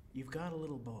 you've got a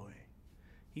little boy.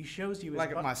 He shows you his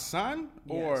Like my son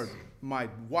or my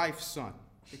wife's son?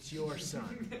 It's your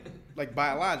son. Like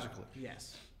biologically?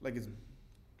 Yes. Like it's...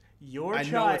 Your I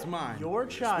child. know it's mine. Your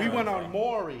child. We went on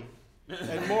Maury,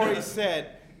 and Maury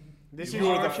said, "This is "You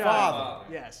your are the child." father.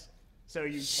 Yes. So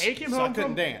you take him So I home couldn't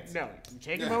from dance. No, you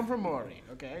take him home from Maury.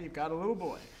 Okay, you've got a little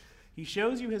boy. He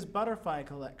shows you his butterfly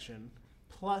collection,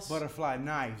 plus Butterfly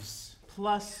knives.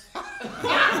 plus.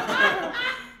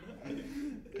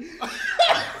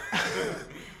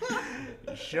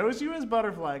 He shows you his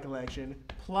butterfly collection,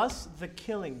 plus the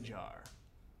killing jar.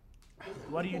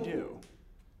 What do?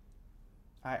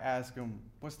 I ask him,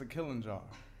 what's the killing jar?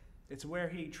 It's where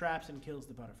he traps and kills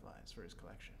the butterflies for his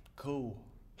collection. Cool.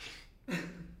 All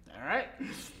right.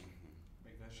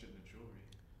 Make that shit into jewelry.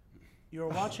 You're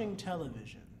watching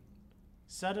television.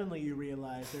 Suddenly you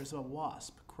realize there's a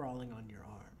wasp crawling on your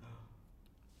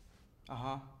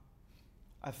arm.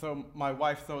 My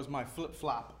wife throws my flip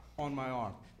flop on my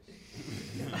arm.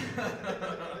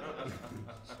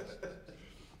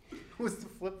 Was the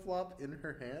flip flop in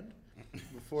her hand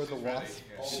before the wasp?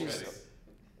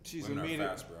 She's Women are immediate.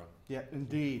 fast, bro. Yeah,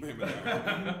 indeed. Women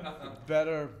are-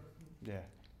 Better. Yeah.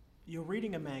 You're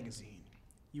reading a magazine.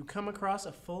 You come across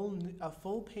a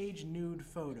full-page nude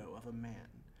photo of a man.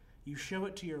 You show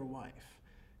it to your wife.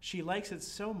 She likes it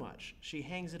so much, she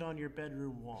hangs it on your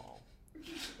bedroom wall.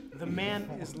 The man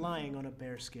is lying on a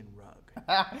bearskin rug.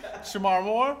 Shamar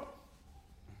Moore?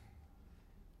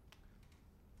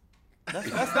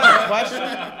 That's not a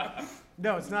question.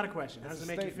 No, it's not a question. How does it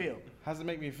make you feel? How does it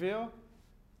make me feel?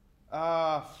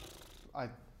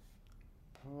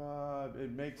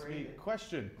 It makes me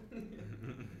question.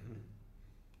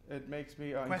 It makes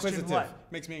me Question inquisitive.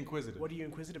 what? Makes me inquisitive. What are you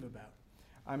inquisitive about?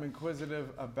 I'm inquisitive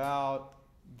about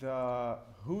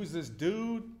who's this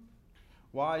dude?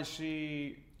 Why is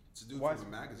she It's a dude Why- from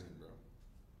a magazine, bro.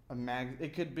 a mag?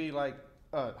 It could be like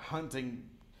a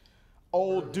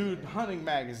old dude hunting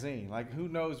magazine. Like who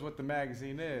knows what the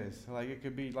magazine is? Like it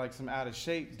could be like some out of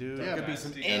shape dude. Yeah, it could be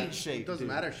some but in shape. It doesn't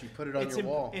dude. matter. She put it on your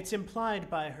wall. It's implied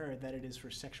by her that it is for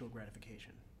sexual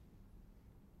gratification.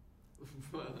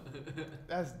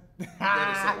 That's You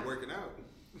better start working out.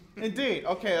 indeed.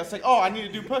 Okay, that's like, I need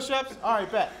to do push-ups. All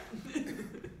right, bet.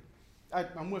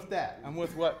 I'm with that. I'm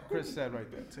with what Chris said right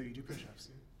there. So you do push-ups.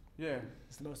 Yeah.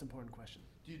 It's the most important question.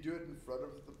 Do you do it in front of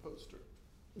the poster?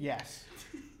 Yes.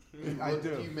 I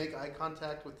do. Do you make eye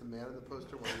contact with the man in the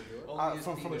poster while you do it? Only his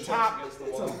From the penis top against the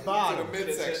to wall. the bottom. To the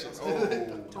midsection.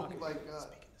 Oh my god.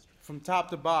 From top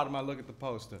to bottom, I look at the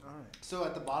poster. All right. So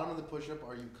at the bottom of the push-up,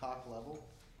 are you cock level?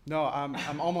 No, I'm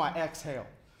on my exhale.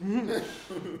 Blowing it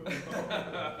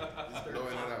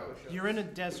out. You're in a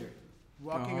desert,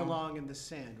 walking Uh-huh. along in the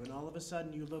sand, when all of a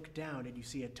sudden you look down and you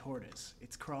see a tortoise.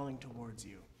 It's crawling towards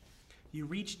you. You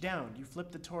reach down, you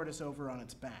flip the tortoise over on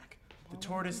its back. The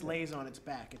tortoise lays on its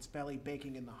back, its belly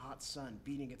baking in the hot sun,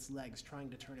 beating its legs, trying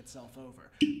to turn itself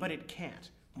over. But it can't,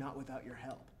 not without your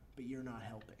help. But you're not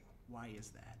helping. Why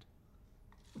is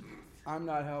that? I'm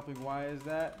not helping. Why is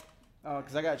that?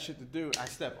 Because I got shit to do. I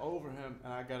step over him,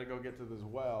 and I got to go get to this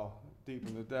well deep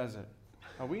in the desert.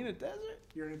 Are we in a desert?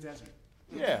 You're in a desert.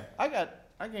 Yeah, I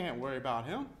can't worry about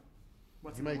him.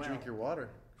 What's You in the might well? drink your water.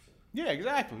 Yeah,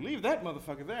 exactly. Leave that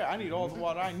motherfucker there. I need all the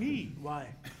water I need. Why?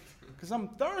 Because I'm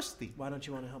thirsty. Why don't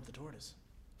you want to help the tortoise?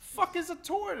 Fuck is a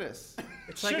tortoise?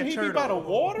 It's like Shouldn't a he turtle. be by the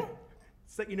water?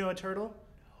 It's like, you know a turtle?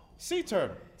 Sea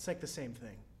turtle. It's like the same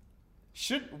thing.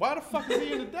 Why the fuck is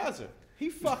he in the desert? He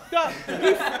fucked up.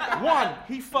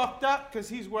 He fucked up because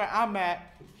he's where I'm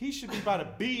at. He should be by the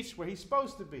beach where he's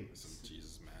supposed to be. Some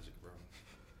Jesus magic, bro.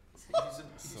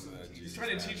 Some of that He's Jesus trying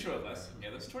to magic. teach you a lesson.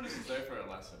 Yeah, this tortoise is there for a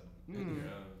lesson.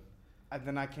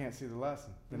 Then I can't see the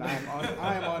lesson. Then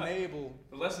I am unable,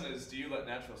 The lesson is: do you let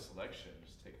natural selection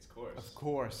just take its course, of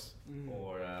course.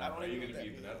 or are you going to be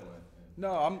benevolent?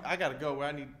 No, I gotta go where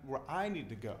I need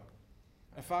to go.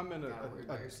 If I'm in Gotta worry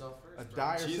about yourself a first, bro.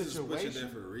 dire Jesus put you there situation,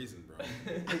 for a reason,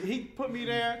 bro. he put me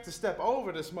there to step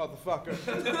over this motherfucker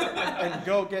and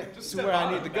go get Just to step where I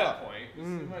on need at to that go. point. You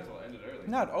might as well end it early.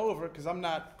 Not over, because I'm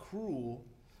not cruel,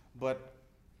 but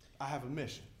I have a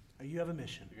mission. You have a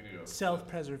mission. You're gonna do it.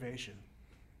 Self-preservation.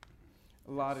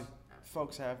 A lot of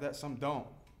folks have that, some don't.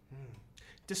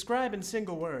 Describe in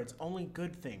single words only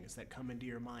good things that come into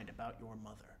your mind about your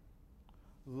mother.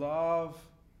 Love,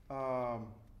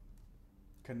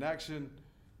 connection,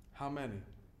 how many?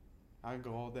 I can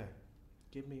go all day.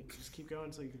 Just keep going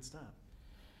until you can stop.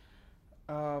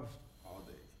 Uh, All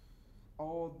day.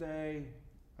 all day,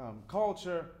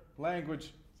 culture,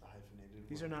 language.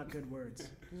 These are not good words.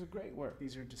 These are great words.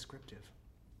 These are descriptive.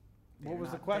 What They're was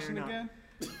the not- question they're not- again?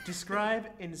 Describe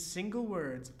in single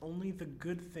words only the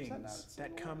good that not things that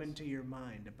single come words? into your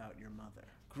mind about your mother.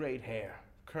 Great hair,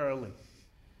 curly,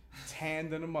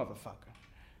 tanned than a motherfucker.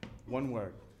 One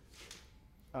word.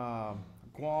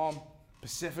 Guam,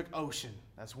 Pacific Ocean.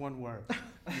 That's one word.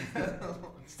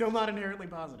 Still not inherently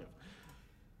positive.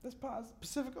 That's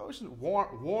Pacific Ocean.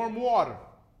 Warm water.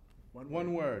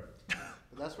 One word.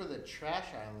 But that's where the trash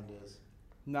island is.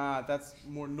 Nah, that's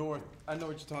more north. I know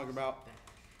what you're talking about.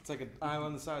 It's like an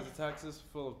island the size of Texas,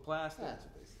 full of plastic. That's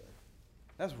what they say.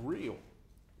 That's real.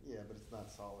 Yeah, but it's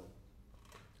not solid.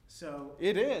 So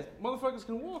It is. Motherfuckers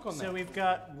can walk on that. so we've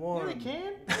got warm. Yeah, they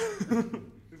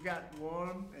can. We've got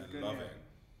warm and I good love hair.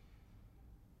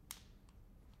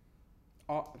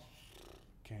 it.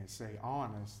 Can't say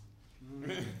honest.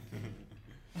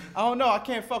 I don't know. I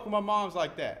can't fuck with my moms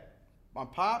like that. My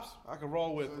pops, I can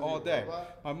roll with So is all he a day.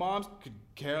 robot? My moms could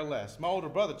care less. My older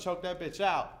brother choked that bitch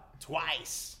out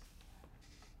twice.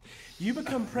 You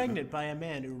become pregnant by a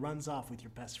man who runs off with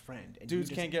your best friend, and Dudes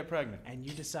you can't get pregnant. and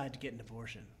you decide to get an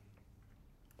abortion.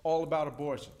 All about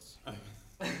abortions.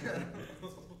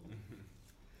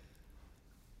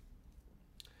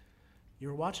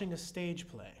 You're watching a stage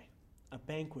play. A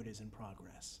banquet is in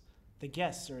progress. The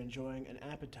guests are enjoying an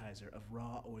appetizer of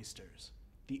raw oysters.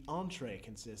 The entree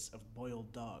consists of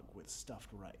boiled dog with stuffed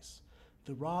rice.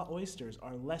 The raw oysters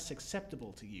are less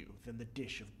acceptable to you than the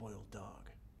dish of boiled dog.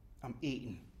 I'm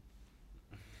eating.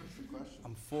 That's the question.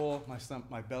 I'm full.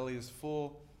 My belly is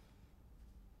full.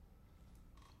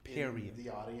 Period. In the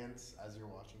audience, as you're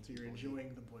watching. So you're people eat.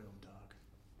 enjoying the boiled dog.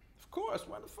 Of course.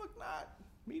 Why the fuck not?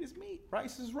 Meat is meat.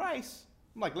 Rice is rice.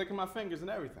 I'm like licking my fingers and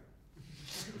everything.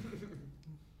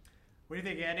 What do you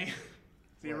think, Andy? Is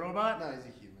he a What? robot? No, he's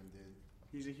a human, dude.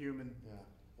 He's a human. Yeah,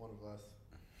 one of us.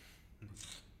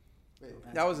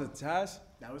 Wait, That was a test.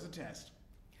 That was a test.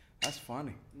 That's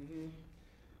funny.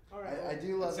 All I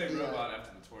do love Say the. robot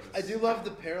after the tortoise. I do love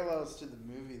the parallels to the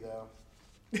movie, though.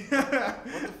 What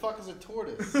the fuck is a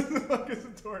tortoise? Fuck is a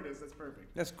tortoise. That's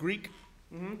perfect. That's Greek.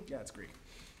 Mm-hmm. Yeah, it's Greek.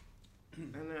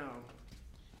 And now,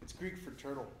 It's Greek for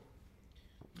turtle.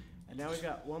 we've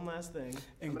got one last thing.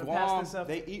 In I'm gonna Guam, pass this up.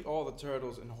 they eat all the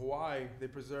turtles. In Hawaii, they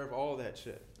preserve all that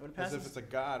shit. I'm gonna pass As if this- it's a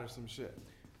god or some shit.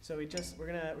 So we're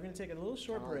gonna take a little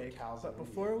short Kinda like break. cows But in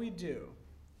before we do,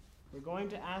 we're going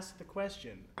to ask the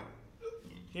question.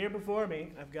 Here before me,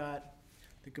 I've got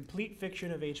the complete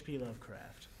fiction of H.P.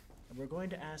 Lovecraft, and we're going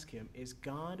to ask him: is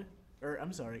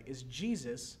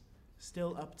Jesus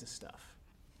still up to stuff?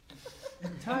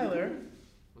 Tyler,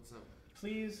 What's up?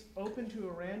 please open to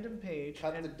a random page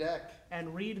Cut the deck.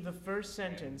 and read the first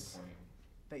sentence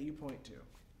that you point to,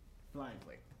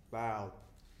 blindly. Loud.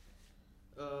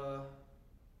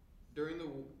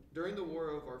 During the war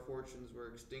of our fortunes were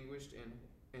extinguished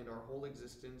and our whole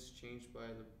existence changed by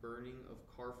the burning of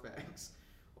Carfax,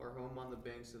 our home on the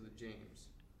banks of the James.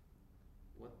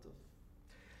 What the?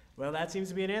 Well, that seems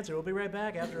to be an answer. We'll be right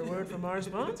back after a word from our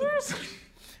sponsors.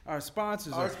 Our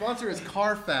sponsors Our are sponsor is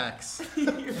Carfax. You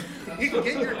can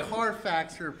get your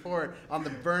Carfax report on the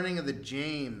burning of the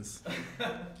James.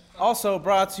 also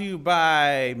brought to you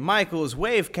by Michael's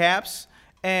Wave Caps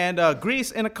and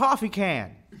grease in a coffee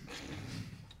can.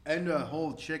 And a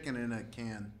whole chicken in a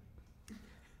can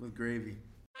with gravy.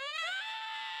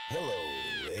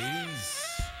 Hello,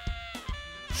 ladies.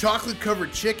 Chocolate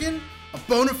covered chicken, a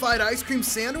bona fide ice cream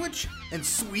sandwich, and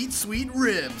sweet, sweet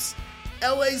ribs.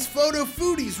 LA's photo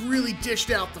foodies really dished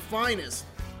out the finest.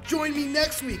 Join me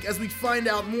next week as we find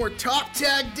out more top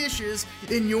tag dishes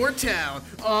in your town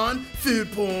on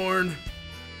Food Porn.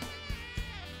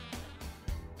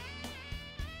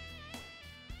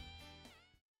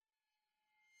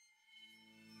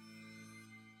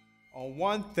 On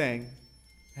one thing,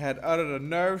 had uttered a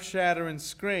nerve-shattering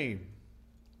scream.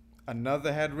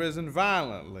 Another had risen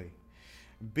violently,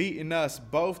 beaten us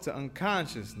both to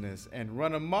unconsciousness and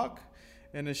run amok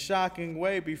in a shocking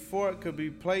way before it could be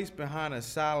placed behind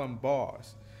asylum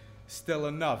bars. Still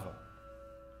another,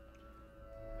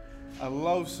 a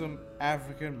loathsome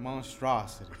African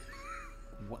monstrosity.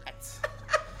 What?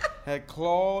 Had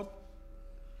clawed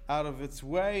out of its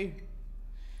way,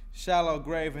 shallow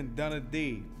grave and done a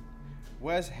deed.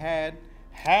 West had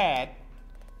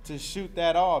to shoot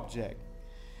that object.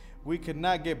 We could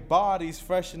not get bodies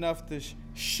fresh enough to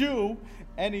shew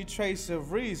any trace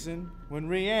of reason when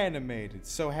reanimated,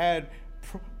 so had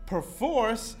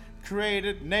perforce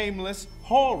created nameless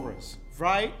horrors,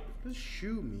 right? What does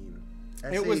shoe mean?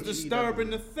 It was SHEW.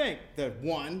 disturbing to think that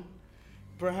one,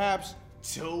 perhaps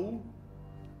two,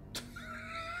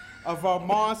 of our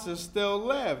monsters still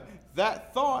live.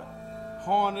 That thought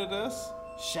haunted us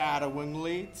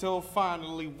shadowingly till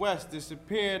finally West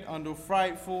disappeared under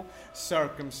frightful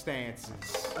circumstances.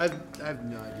 I have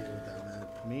no idea what that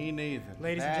meant. Me neither.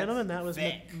 Ladies and That's gentlemen, that was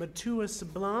thick. Matua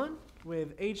Sablon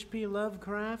with H.P.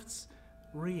 Lovecraft's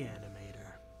Reanimator.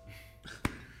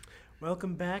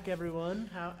 Welcome back, everyone.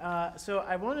 So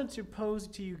I wanted to pose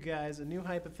to you guys a new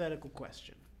hypothetical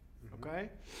question, okay?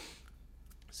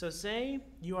 So say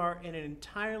you are in an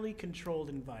entirely controlled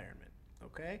environment,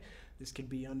 okay? This could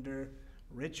be under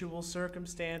ritual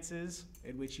circumstances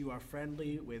in which you are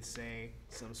friendly with, say,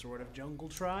 some sort of jungle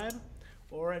tribe,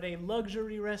 or at a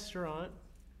luxury restaurant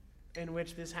in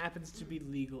which this happens to be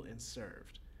legal and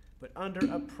served. But under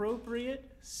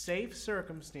appropriate, safe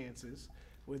circumstances,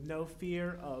 with no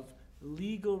fear of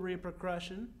legal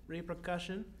repercussion,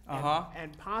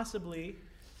 and possibly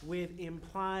with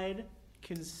implied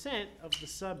consent of the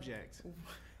subject,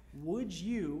 would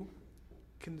you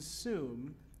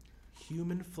consume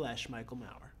human flesh, Michael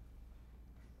Maurer?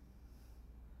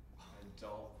 I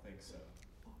don't think so.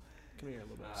 Come here a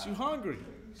little bit. You hungry?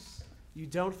 You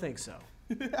don't think so?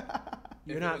 If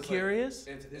You're it not was curious?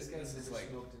 Like, This guy's is never like,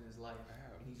 smoked in his life,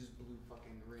 and he just blew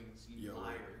fucking rings. You Yo.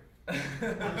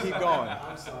 liar. Keep going.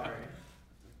 I'm sorry.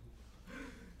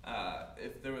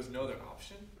 if there was no other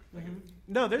option, like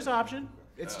No, there's option.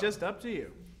 It's Oh. just up to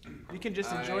you. You can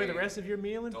just enjoy the I rest of your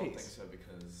meal in don't think peace. so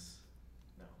because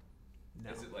no.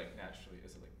 No. Is it like naturally?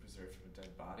 Is it like preserved from a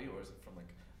dead body, or is it from like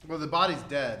Well, the body's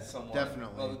dead. someone?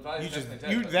 Definitely. Well, the body's You just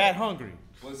definitely you dead, that but hungry?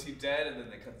 was he dead and then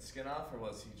they cut the skin off, or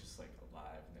was he just like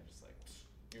alive and they're just like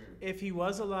you're If he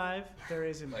was alive, there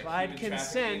is like implied human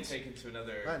trafficking, consent. taken to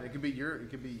another? Right, it could be your. It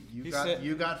could be He said-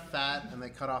 you got fat and they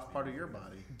cut off part of your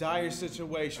body. Dire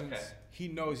situations. Okay. He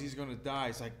knows he's gonna die.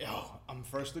 It's like, yo, I'm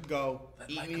first to go.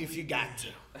 Eat me if you got to.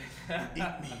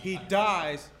 Eat me. He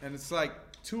dies, and it's like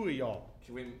two of y'all.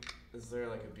 Can we? Is there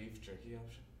like a beef jerky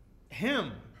option?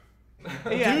 Him.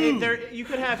 Yeah, Dude. you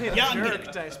could have him Young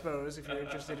jerked, I suppose, if you're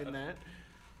interested in that.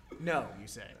 No, you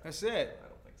say. That's it. I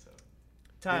don't think so.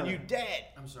 Tyler, And you dead.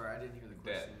 I'm sorry, I didn't hear the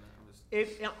Dead. question. I was.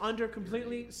 if under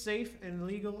completely safe and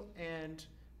legal and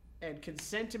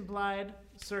consent implied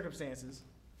circumstances,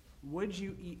 would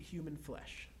you eat human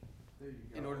flesh?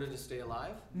 In order to stay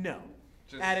alive? No,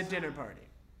 Just at a dinner party.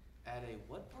 At a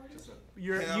what party? Just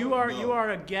a, Hell You are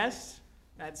no. a guest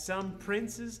at some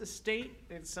prince's estate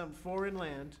in some foreign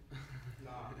land,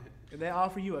 and they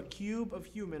offer you a cube of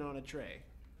human on a tray.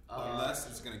 Unless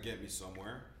it's gonna get me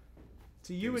somewhere.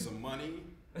 So Give you me would. some money.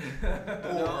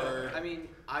 No, I mean,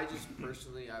 I just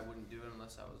personally, I wouldn't do it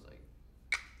unless I was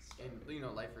like,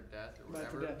 in life or death or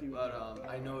Life or whatever. death, you would But do it.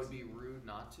 I know it'd be rude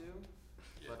not to,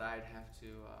 but I'd have to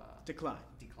Decline.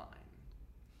 decline.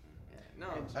 Yeah,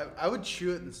 no. I would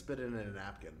chew it and spit it in a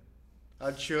napkin.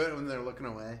 I'd chew it when they're looking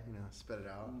away. Spit it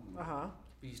out. Uh huh.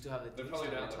 But you still have the they're taste probably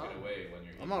on not your looking tongue. away when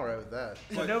you're. I'm alright with that.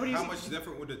 So nobody's. How much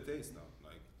different would it taste though?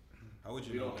 Like, how would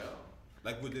you We know? don't know.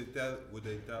 Like, would they tell What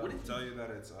if tell you that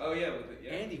it's? Oh yeah, with it,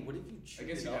 yeah. Andy, what if you chewed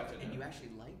guess it you up have to and know. you actually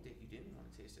liked it? You didn't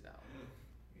want to taste it out.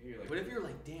 You're like, What if you're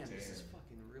like, damn, this is Damn.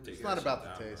 fucking really. Take It's it not shit about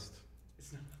down, the bro. taste.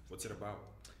 It's not. What's it about?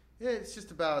 Yeah, it's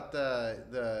just about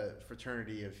the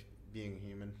fraternity of being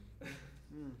human.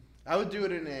 I would do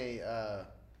it in a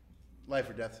life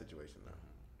or death situation though.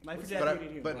 Life or What's death, that? you need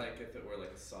human. But- like if it were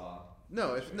like a saw.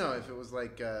 No, if it was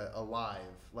like alive,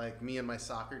 like me and my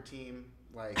soccer team,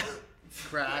 like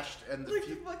crashed and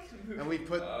and we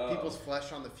put people's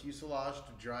flesh on the fuselage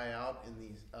to dry out in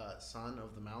the sun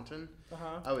of the mountain.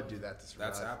 Uh-huh. I would do that to survive.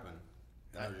 That's happened.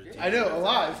 In Argentina. I know,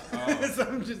 alive. Oh. So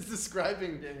I'm just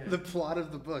describing Yeah. the plot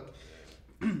of the book.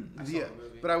 I saw the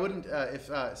movie. But I wouldn't if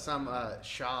some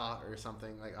Shah or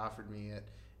something like offered me it,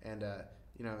 and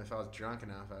if I was drunk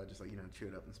enough, I would just chew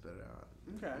it up and spit it out.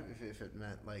 Okay. If it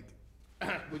meant like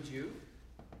Would you?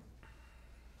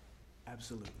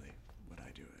 Absolutely, would I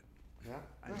do it? yeah,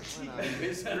 I no, just- why not?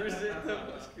 Whispers it the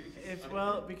most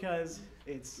creepy. Because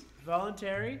it's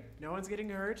voluntary, no one's getting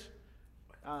hurt.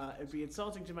 It'd be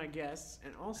insulting to my guests,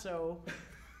 and also,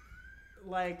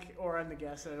 or I'm the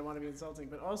guest, and I don't want to be insulting,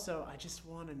 but also, I just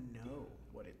want to know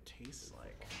what it tastes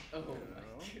like. Oh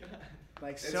my god.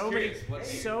 Like It's so many, curious, what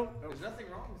do you- There's nothing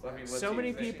wrong with I that. mean, what so do you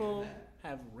many think? people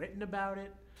have written about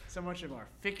it. So much of our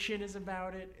fiction is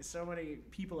about it. So many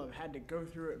people have had to go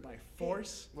through it by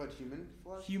force. What human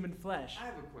flesh? Human flesh. I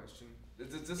have a question.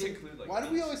 Does this include like? Why do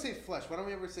we meats? always say flesh? Why don't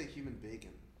we ever say human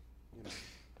bacon?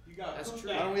 You got That's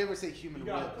true. Why don't we ever say human You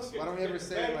gotta ribs? cook it Why don't we to ever get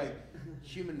the say bacon. like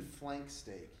human flank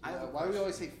steak? I have a Why do we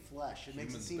always say question. flesh? It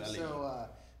makes it Human seem belly. so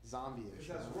zombie-ish.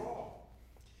 Because that's you know? raw.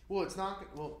 Well, it's not.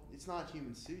 Well, it's not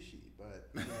human sushi, but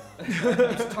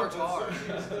It's tartar.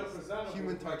 Sushi is still presentable.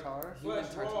 human Like, tartar. Flesh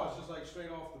Human raw tartar. is just like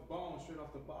straight off the bone, straight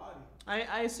off the body.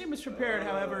 I assume it's prepared.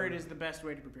 However, it is the best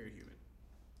way to prepare human.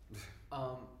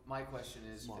 My question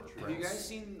is, Smart have you tricks. guys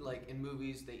seen like in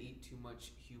movies they eat too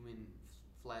much human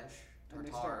flesh, And they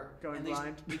tartar, start going and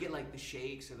blind. they get like the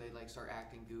shakes or they like start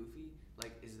acting goofy?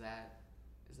 Like, is that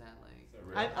like? Is that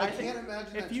real? I think can't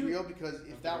imagine if that's you- real because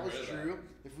if that was I've never heard of true,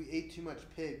 if we ate too much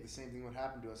pig, the same thing would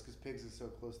happen to us because pigs are so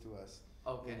close to us.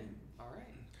 Okay, all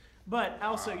right. But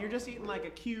also, you're just eating like a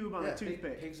cube on Yeah. a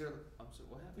toothpick. Pigs are. I'm sorry.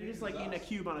 What happened? You're just like eating a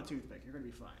cube on a toothpick. You're gonna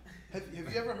be fine. Have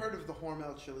you ever heard of the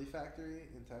Hormel Chili Factory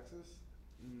in Texas?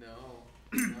 No.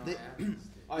 No, They- I haven't.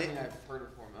 I they- mean, I've heard of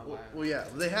Hormel. Well, yeah,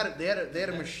 they had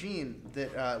a machine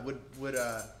that would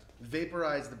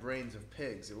vaporize the brains of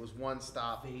pigs. It was one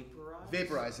stop.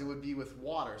 Vaporize. It would be with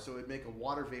water, so it would make a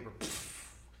water vapor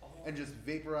and just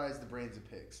vaporize the brains of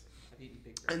pigs. I've eaten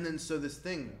pig. And then so this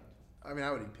thing, I mean,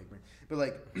 I would eat pig brain, but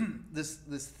like this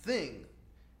thing,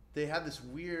 they had this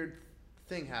weird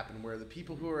thing happen where the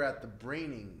people who are at the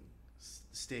braining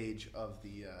stage of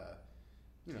the,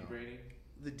 Debraining?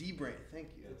 the debrain. Thank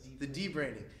you. Yes. The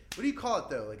debraining. What do you call it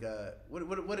though? Like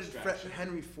what did Extraction?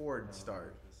 Henry Ford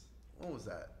start? What was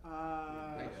that?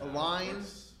 Uh, A line,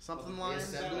 something line,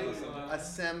 Assembly?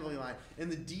 assembly line. In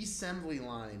the deassembly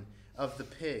line of the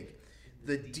pig,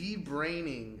 the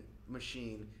debraining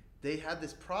machine, they had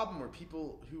this problem where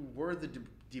people who were the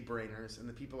debrainers and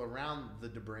the people around the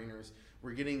debrainers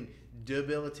were getting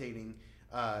debilitating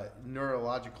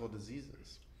neurological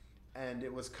diseases, and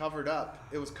it was covered up.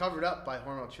 It was covered up by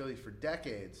Hormel Chili for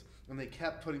decades, and they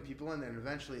kept putting people in there, and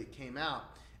eventually it came out.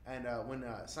 And when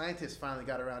scientists finally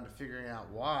got around to figuring out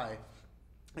why,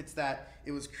 it's that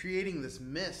it was creating this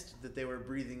mist that they were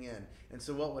breathing in. And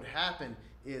so what would happen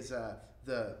is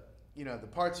the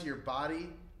parts of your body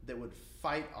that would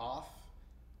fight off,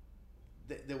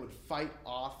 that would fight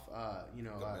off,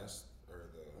 The mist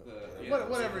or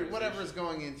whatever is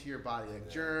going into your body, like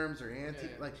germs or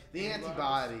like the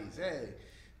antibodies. Hey,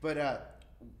 but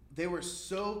they were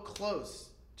so close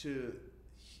to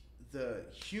the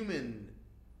human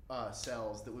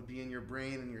cells that would be in your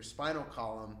brain and your spinal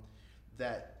column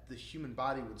that the human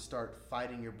body would start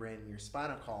fighting your brain and your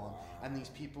spinal column, and these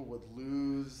people would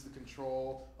lose the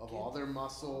control of all their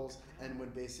muscles and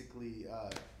would basically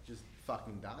just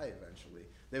fucking die eventually.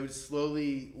 They would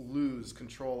slowly lose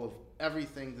control of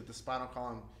everything that the spinal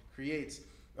column creates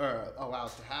or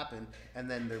allows to happen, and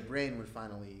then their brain would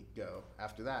finally go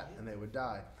after that, and they would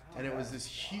die. And it was this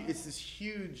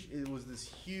huge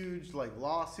like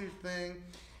lawsuit thing.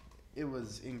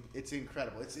 It's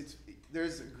incredible.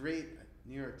 There's a great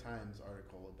New York Times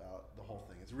article about the whole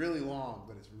thing. It's really long,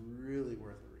 but it's really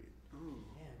worth a read. Ooh,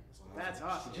 that's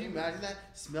awesome. Could you imagine that?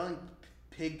 Smelling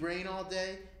pig brain all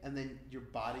day, and then your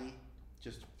body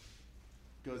just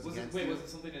goes against you? Was it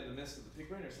something in the midst of the pig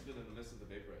brain or something in the midst of the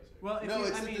vaporizer? Well, if No,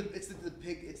 you, it's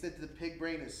that the pig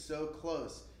brain is so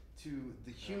close to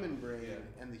the human brain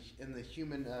and the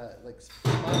human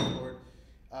spinal cord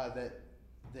that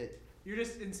you're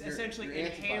just essentially your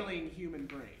inhaling human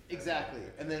brain. exactly,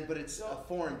 and then but it's a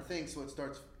foreign thing, so it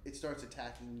starts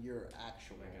attacking your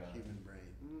actual human brain.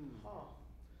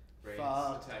 Brains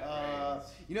Fucked attack up.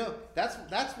 brains. You know,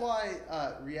 that's why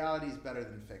reality is better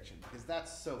than fiction, because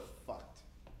that's so fucked.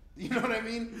 You know what I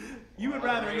mean? You would All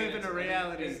rather brains- live in a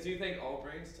reality. Do you think all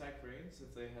brains attack brains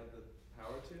if they had the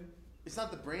power to? It's not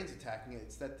the brain's attacking it;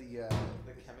 it's that the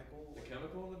The chemical. The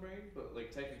chemical in the brain, but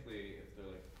like technically, if they're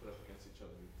like put up against each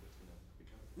other, it's gonna be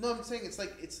chemical. No, I'm saying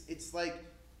it's like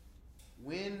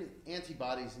when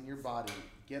antibodies in your body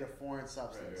get a foreign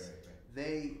substance,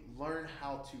 they learn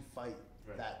how to fight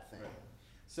that thing. Right.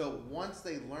 So once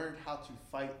they learned how to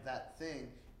fight that thing,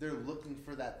 they're looking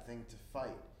for that thing to fight.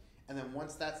 And then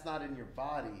once that's not in your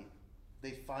body,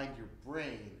 they find your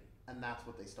brain, and that's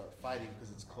what they start fighting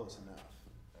because it's close enough.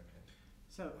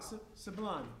 So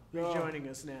Sablan, you're joining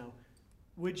us now.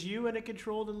 Would you, in a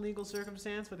controlled and legal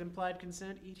circumstance with implied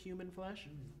consent, eat human flesh?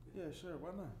 Yeah, sure. Why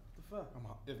not? The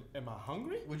fuck? Am I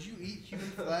hungry? Would you eat human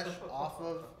flesh off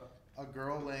of a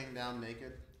girl laying down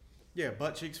naked? Yeah,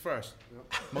 butt cheeks first.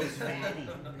 Most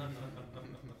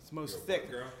it's most Yo, thick.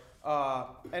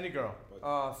 girl. Any girl.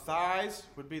 Thighs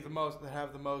would be the most that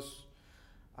have the most.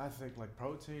 I think like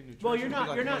protein, nutrition. Well, you're would be, not-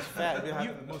 like, you're the not- most fat. They you-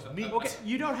 have the most meat. Okay,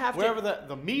 you don't have Wherever to.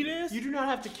 the meat is. You do not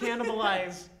have to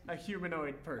cannibalize a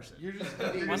humanoid person. You're just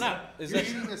eating. Why not? Is You're that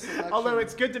eating a selection. Although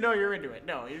it's good to know you're into it.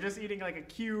 No, you're just eating like a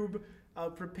cube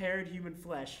of prepared human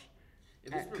flesh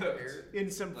If it's Cooked. prepared,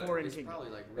 in some Like, foreign it's kingdom. probably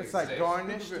like it's raised like safe.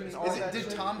 garnished and all that Did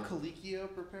shit? Tom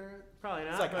Colicchio prepare it? Probably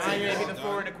not. like but iron. maybe the Well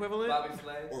foreign done. equivalent. Bobby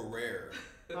Flay. Or rare.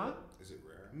 Huh? Is it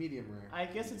rare? Medium rare. I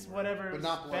guess it's whatever But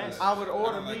not bloody. best. I would I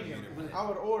order don't like medium. medium rare. I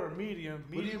would order medium,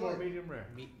 What do you medium or like? medium rare.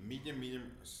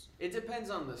 Medium. It depends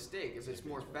on the steak. If it's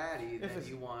more fatty, then it's-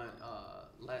 you want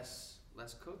less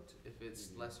cooked. If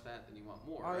it's less fat, then you want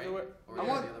more, Either right? way- Or I yeah,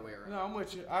 want- the other way around. No, I'm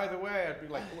with you. Either way, I'd be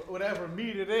like, whatever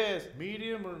meat it is,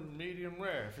 medium or medium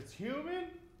rare. If it's human,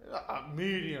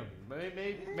 medium.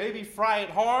 Maybe fry it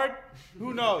hard.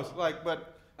 Who knows? Like,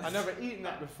 but I never eaten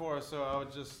that before, so I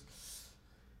would just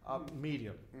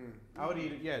medium. I would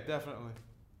eat it. Yeah, definitely.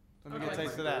 Let me Okay. get a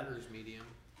taste of that. Burgers medium.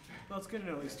 Well, it's good to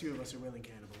know at least 2 of us are willing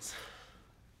cannibals.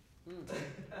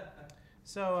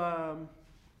 So,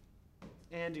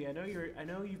 Andy, I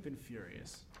know you've been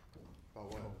furious. Oh,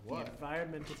 The what?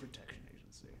 Environmental Protection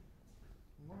Agency.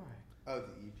 Why? Oh,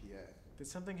 the EPA. Did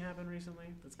something happen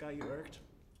recently that's got you irked?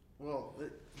 Well,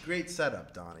 great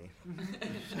setup, Donnie.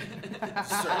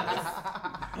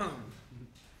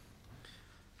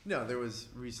 No, there was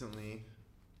recently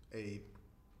a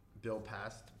bill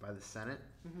passed by the Senate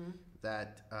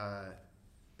that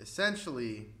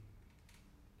essentially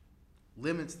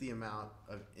limits the amount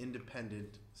of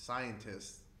independent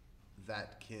scientists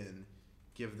that can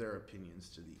give their opinions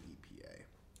to the EPA.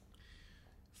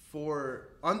 For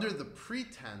under the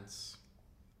pretense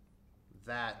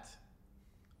that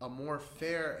a more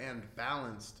fair and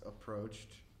balanced approach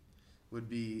would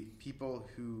be people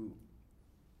who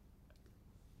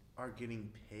are getting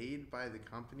paid by the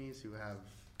companies who have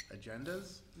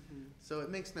agendas. So it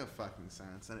makes no fucking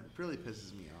sense, and it really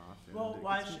pisses me off. And Well, it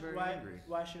why gets me very angry.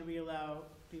 should we allow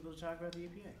people to talk about the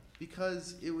EPA?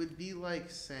 Because it would be like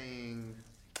saying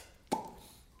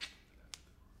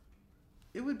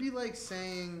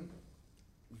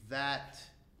that.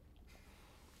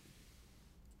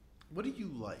 What do you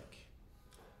like?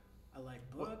 I like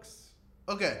books.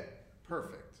 Okay,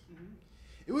 perfect.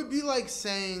 It would be like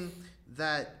saying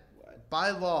that by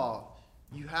law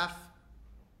you have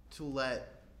to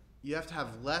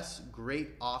have less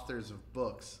great authors of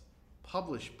books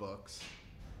publish books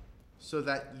so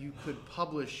that you could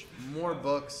publish more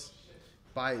books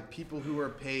by people who are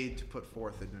paid to put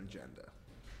forth an agenda.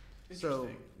 So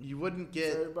you wouldn't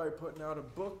get. Everybody putting out a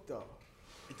book though.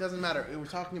 It doesn't matter. We're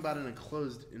talking about an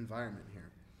enclosed environment here.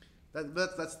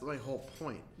 That's my whole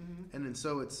point. And then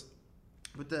so it's,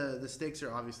 but the stakes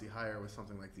are obviously higher with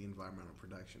something like the Environmental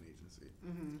Protection Agency.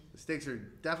 The stakes are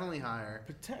definitely higher.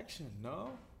 Protection,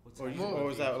 no? What's Or, that? or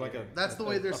was that like a? That's the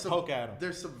way they're poke at 'em.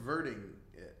 they're subverting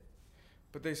it.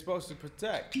 But they're supposed to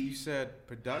protect. You said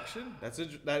production.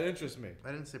 That interests me.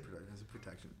 I didn't say production. I said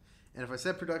protection. And if I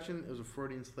said production, it was a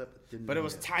Freudian slip. Didn't But it mean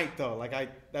was tight though.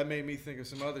 That made me think of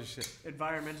some other shit.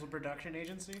 Environmental Production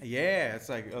Agency. Yeah, it's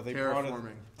like they brought it.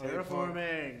 Terraforming.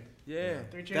 Terraforming. Yeah,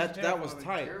 They changed that was terraforming.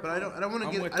 tight. But I don't want to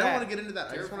I'm get. with I don't that. want to get into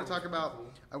that. I just want to talk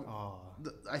about. Aw.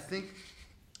 I think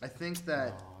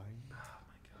that. Aw. Oh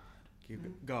my god. Keep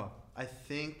it. Go. I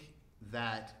think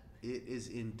that it is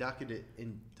indicative,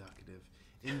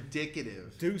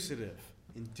 Deucitive.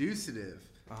 inducitive,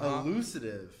 Uh-huh.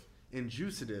 elucidative,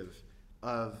 inducitive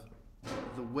of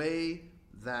the way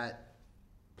that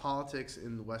politics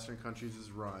in the Western countries is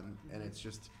run, and it's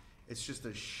just a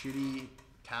shitty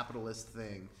capitalist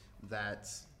thing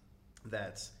that's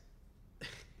that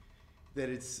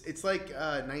it's like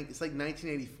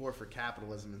 1984 for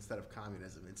capitalism instead of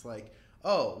communism. It's like,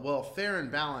 oh well, fair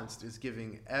and balanced is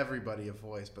giving everybody a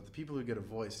voice, but the people who get a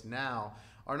voice now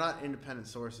are not independent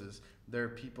sources. They're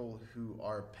people who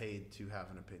are paid to have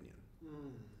an opinion.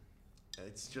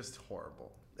 It's just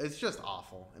horrible. It's just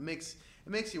awful. It makes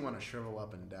you want to shrivel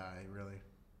up and die, really.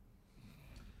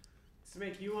 Does it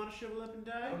make you want to shrivel up and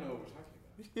die? I don't know what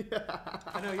we're talking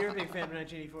about. I know you're a big fan of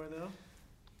 1984, though.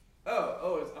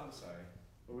 I'm sorry.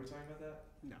 Were we talking about that?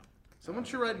 No. Someone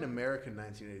should write an American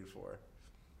 1984.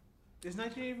 Is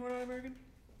 1984 not American?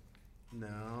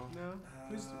 No. No.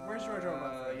 Where's George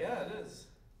Orwell? Yeah, it is.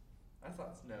 I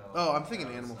thought no. Oh, I'm thinking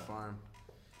No, it's Animal not. Farm.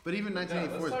 But even No,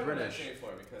 1984 let's is talk about British.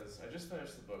 1984 because I just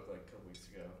finished the book like a couple weeks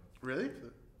ago Really?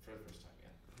 for the first time.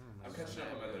 Yeah, I'm catching up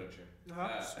on my literature.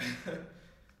 Uh-huh.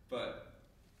 But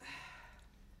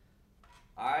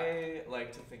I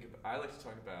like to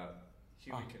talk about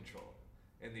human control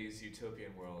in these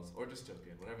utopian worlds or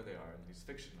dystopian, whatever they are, in these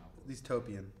fiction novels. These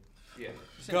topian. Yeah.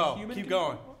 Go. human Keep control?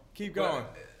 going. Keep going.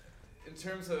 But in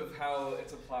terms of how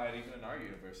it's applied even in our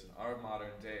universe, in our modern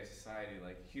day society,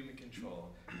 like human control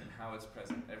and how it's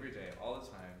present every day, all the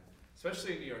time,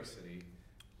 especially in New York City.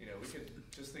 You know, we could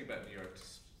just think about New York,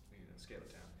 scale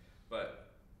it down. But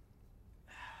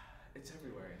it's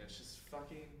everywhere, and it's just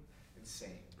fucking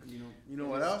insane. You know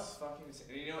what It's else? Fucking insane.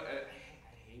 And you know, I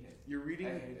hate it. You're reading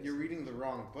I hate it. you're reading the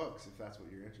wrong books if that's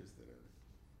what you're interested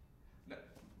in. No,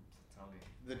 tell me.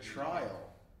 The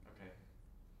Trial. Okay.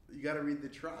 You got to read The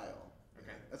Trial.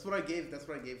 Okay. That's what I gave to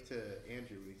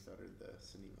Andrew when he started the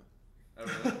cinema. Oh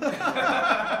really?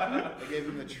 I gave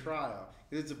him The Trial.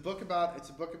 It's a book about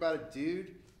a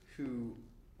dude who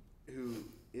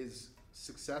is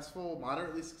successful,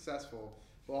 moderately successful,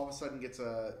 but all of a sudden gets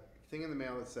a thing in the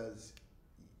mail that says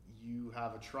you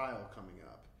have a trial coming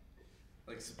up.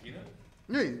 Like subpoena?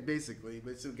 Yeah, basically,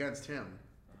 but it's against him.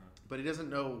 Uh-huh. But he doesn't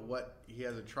know what he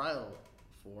has a trial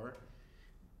for.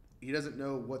 he doesn't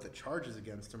know what the charges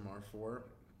against him are for,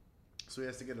 so he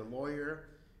has to get a lawyer.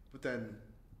 But then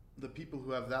the people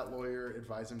who have that lawyer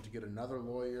advise him to get another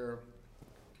lawyer,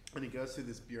 and he goes through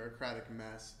this bureaucratic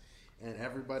mess. And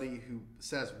everybody who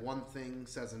says one thing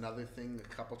says another thing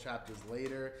a couple chapters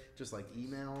later, just like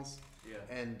emails. Yeah.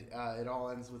 And it all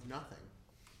ends with nothing.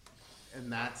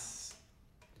 And that's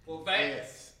Well,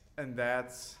 thanks. And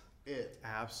that's it.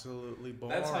 Absolutely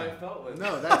boring. That's how I felt with.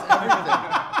 No, that's everything.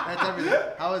 That's everything.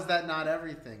 How is that not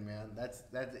everything, man?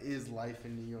 That is life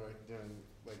in New York doing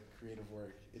like creative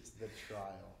work. It's the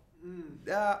trial.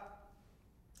 Yeah,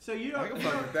 So you I don't.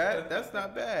 can fuck with that. That's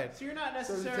not bad. So you're not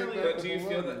So you take necessarily. that- But do you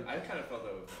feel that? I kind of felt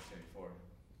that with 1984.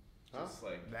 Huh? Just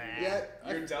like Yeah,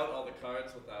 you're dealt all the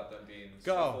cards without them being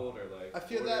Go. shuffled or like. I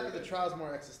feel that, but the ordered. trial's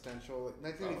more existential. Like,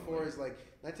 1984 is like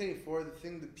 1984. The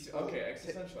thing that people Okay,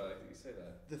 existential. I like that you say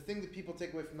that. the thing that people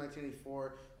take away from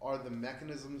 1984 are the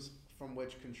mechanisms from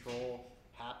which control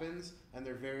happens, and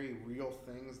they're very real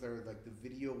things. They're like the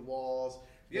video walls.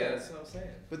 Yeah, they're- that's what I'm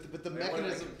saying. But the I mean, what do they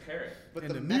mechanism, compare it? but And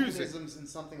the the music. mechanisms in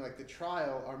something like the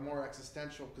trial are more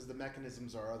existential because the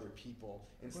mechanisms are other people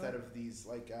instead of these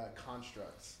like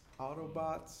constructs.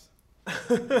 Autobots,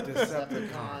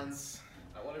 Decepticons,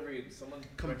 I want to read someone.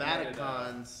 recommended,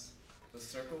 Combaticons, The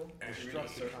Circle. Did you read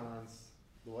The Circle? Destructicons.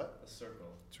 The what? The Circle.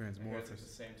 I heard Transmorphers. it's the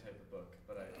same type of book,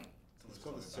 but It's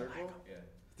called The someone told me Circle? about it.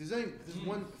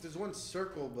 Yeah. There's one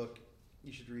circle book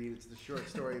you should read. It's the short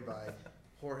story by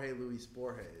Jorge Luis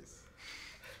Borges,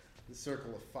 The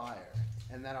Circle of Fire,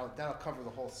 and that'll cover the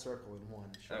whole circle in one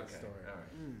short Okay. story. All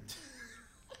right.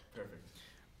 Perfect.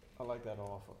 I like that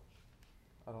author.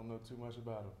 I don't know too much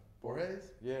about him. Borges?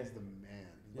 Yeah. He's the man.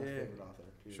 He's my Yeah. favorite author.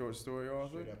 Period. Short story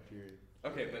author. Straight up period.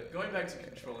 Okay, but going back to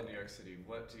control in New York City,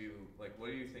 what do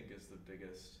you think is the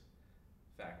biggest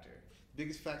factor?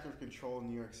 Biggest factor of control in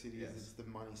New York City Yes. is it's the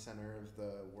money center of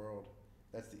the world.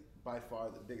 That's by far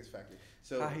the biggest factor.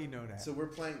 So How he know that? So we're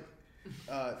playing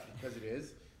because it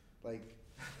is. Like,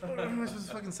 what am I supposed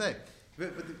to fucking say?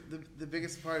 But the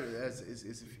biggest part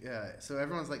is so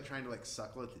everyone's like trying to like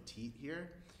suckle at the teat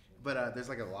here, but there's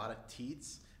like a lot of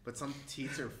teats, but some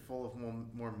teats are full of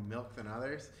more milk than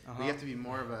others. But you have to be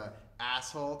more of a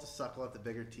asshole to suckle at the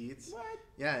bigger teats. What?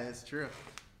 Yeah, it's true.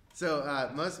 So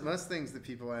most things that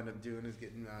people end up doing is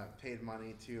getting paid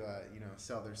money to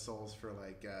sell their souls for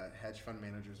like hedge fund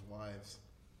managers' wives.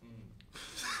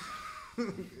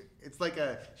 It's like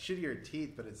a shittier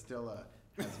teeth, but it still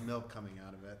has milk coming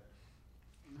out of it.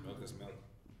 Milk is milk.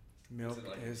 Milk Is it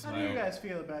like- is How do you milk. guys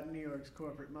feel about New York's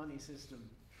corporate money system?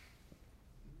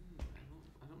 I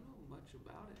don't know much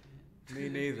about it, man. Me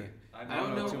neither. I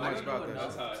don't know too much about that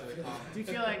That's shit. how I to feel. comment. Do you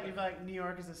feel like New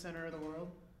York is the center of the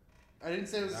world? I didn't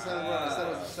say it was the center of the world. I said it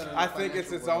was the center of the I think it's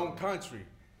financial its world. own country.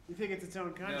 You think it's its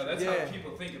own country? No, that's Yeah. how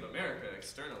people think of America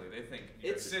externally. They think New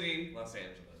York It's- City, Los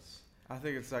Angeles. I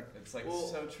think it's like It's like Well,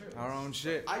 so true. our own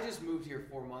shit. I just moved here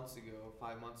 5 months ago,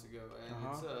 and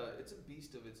Uh-huh. it's a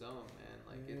beast of its own, man.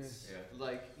 Like It it's is. Yeah.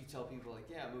 like you tell people like,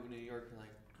 yeah, I'm moving to New York, and like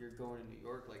you're going to New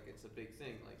York, like it's a big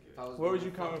thing. Like if I was Where going was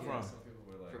you to coming fucking- from? Some people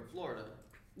were like, From Florida,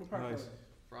 What part Nice. of it?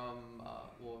 from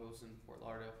well, it was in Fort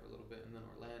Lauderdale for a little bit, and then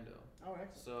Orlando. Oh,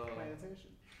 excellent. So Plantation.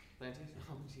 plantation.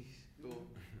 Oh, jeez, cool.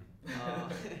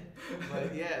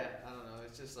 But yeah, I don't know.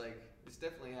 It's just like it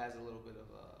definitely has a little bit of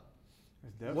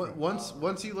It's definitely.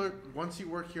 Once you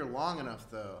work here long enough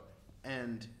though,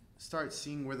 and start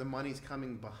seeing where the money's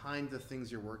coming behind the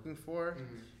things you're working for,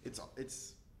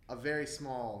 it's a very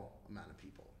small amount of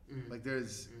people. Like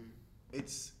there's,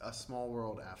 it's a small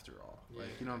world after all. Like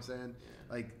Yeah. you know what I'm saying? yeah.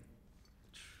 Like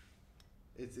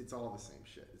it's all the same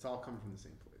shit. It's all coming from the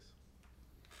same place.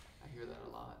 I hear that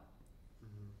a lot.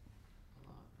 A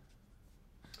lot.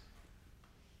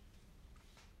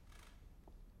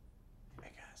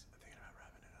 Hey guys, I'm thinking about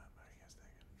wrapping it up. What are you guys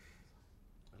thinking?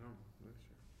 I don't know.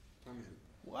 Sure. I'm in.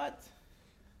 What?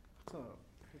 So,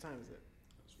 what time is it?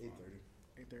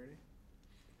 8:30. 8:30.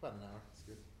 About an hour. It's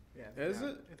good. Yeah. Is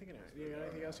it? I think an hour. You got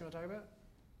anything else you want to talk about?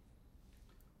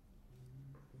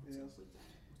 What's up with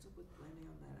that? What's up with landing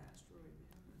on that asteroid,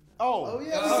 man? Oh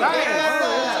yeah. Oh, science!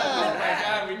 oh my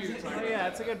God, we need to talk Oh about yeah, that.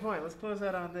 that's a good point. Let's close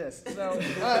that on this. So,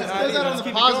 Let's close that on the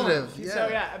keep it positive. going. Yeah. So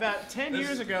yeah, about 10 This-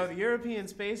 years ago, the European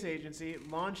Space Agency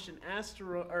launched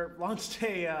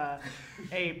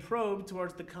a probe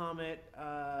towards the comet.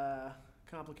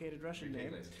 Complicated Russian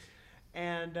name.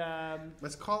 And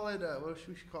Let's call it. What should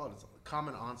we call it? It's a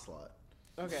common onslaught.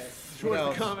 okay, What towards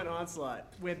else? the comet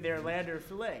onslaught with their lander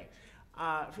Philae.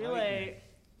 Philae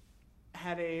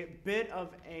had a bit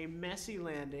of a messy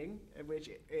landing, in which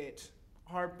it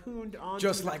harpooned onto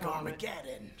Just the like comet.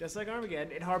 Armageddon. Just like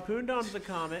Armageddon. It harpooned onto the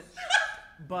comet,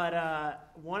 But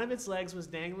one of its legs was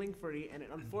dangling free, and it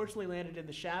unfortunately landed in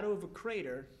the shadow of a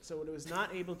crater, so it was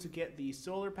not able to get the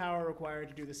solar power required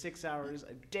to do the 6 hours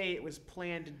a day it was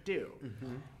planned to do.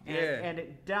 And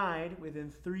it died within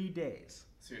 3 days.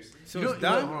 Seriously. So You know- it's you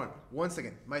know what, done. hold on, 1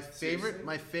 second. Seriously?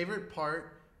 My favorite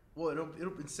part. Well,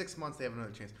 it'll in 6 months they have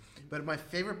another chance. But my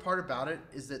favorite part about it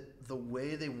is that the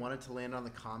way they wanted to land on the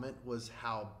comet was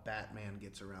how Batman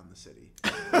gets around the city,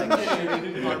 like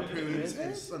shooting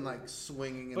harpoons and like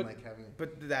swinging and like having.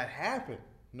 But did that happen?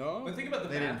 No. But think about the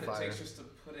They math didn't it fire. takes just to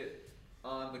put it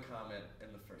on the comet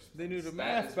in the first place. They knew the That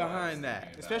math is what I was behind that.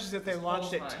 thinking about Especially since they this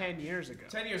launched whole it time. 10 years ago.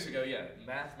 10 years ago, yeah.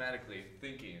 Mathematically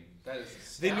thinking, that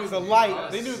is They knew the astounding.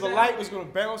 light. They knew the light was going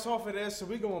to bounce off of this, so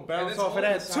we're going to And bounce it's off all of the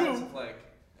that size too, of, like,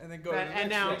 and then go. And- to the and next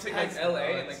now- one. you take like as- LA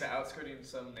and like the outskirting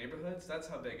some neighborhoods. That's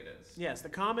how big it is. Yes, the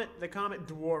comet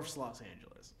dwarfs Los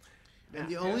Angeles. And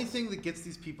the only thing that gets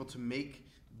these people to make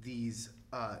these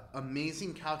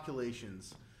amazing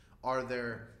calculations are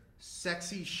their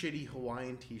sexy, shitty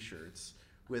Hawaiian T-shirts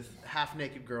with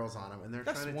half-naked girls on them, and they're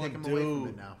That's trying to one take them away from dude.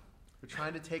 it now. They're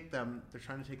trying to take them. They're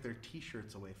trying to take their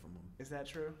T-shirts away from them. Is that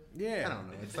true? Yeah. I don't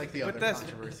know. It's like the But other that's-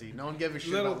 controversy. No one gave a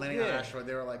shit Little- about landing on an yeah. asteroid.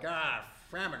 They were like,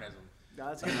 feminism. No,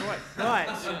 that's a good point. But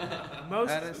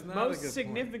That is not a most good point.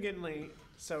 significantly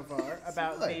so far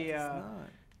about not. the It's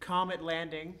comet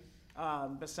landing,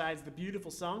 besides the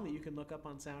beautiful song that you can look up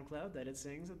on SoundCloud that it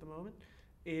sings at the moment,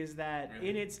 is that Really?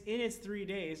 in its 3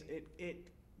 days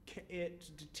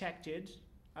it detected,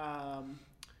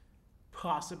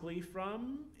 possibly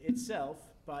from itself,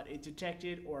 but it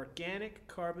detected organic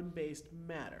carbon-based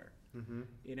matter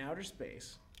in outer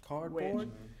space. Cardboard.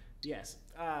 Which, yes,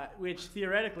 which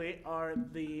theoretically are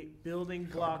the building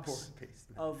blocks Cardboard-based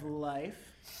of life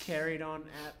carried on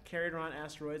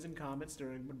asteroids and comets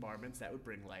during bombardments that would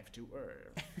bring life to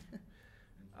Earth.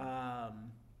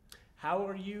 How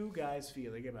are you guys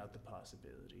feeling about the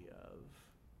possibility of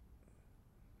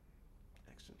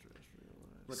extraterrestrial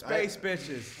life? Look, Space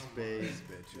bitches. Space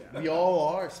bitches. We all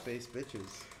are space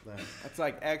bitches. Then. That's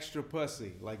like extra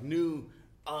pussy, like new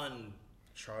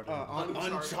Charted.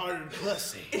 uncharted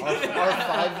pussy. Our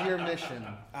 5-year mission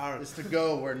Our is to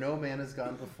go where no man has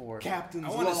gone before. captain's I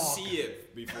want to log. see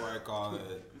it before I call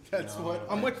it. That's what-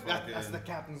 I'm like with that's the fucking-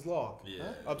 captain's log.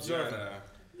 Yeah. Observing.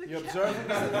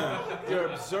 Yeah. You're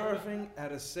observing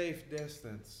at a safe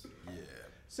distance. Yeah.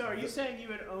 So, are you saying you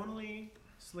would only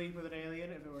sleep with an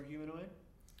alien if it were humanoid?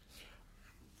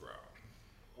 Bro.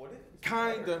 What if?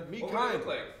 Kinda, me What would it look kinda.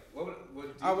 like? What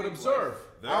would do I you would think observe.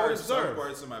 There I would are some observe.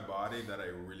 parts of my body that I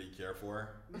really care for,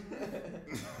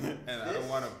 and I don't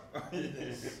want to.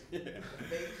 Yeah.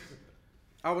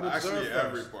 I would observe Actually, first.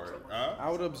 every part. Huh? I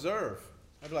would observe.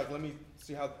 I'd be like, let me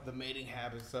see how the mating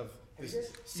habits of this You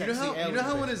sexy know alien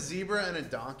how when bitch. a zebra and a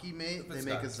donkey mate, they It's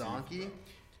make got a teeth. zonkey?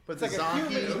 But It's the like a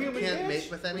zonkey human can't bitch mate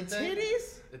with anything?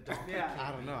 titties? Yeah.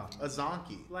 I don't know. A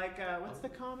zonkey. Like, what's the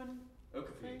common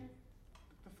Oak thing?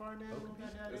 The farm animal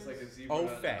that It's is? like a zebra. Oh,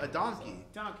 fat. A donkey.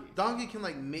 Donkey. Donkey can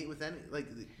like mate with any like.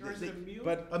 Or is it a mule?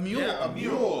 But A mule. Yeah, a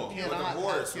mule. Like a cannot have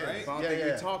horse, kids. right? I don't Yeah, think yeah.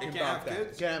 we're talking It can't about have that.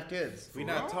 kids? Can't have kids. We're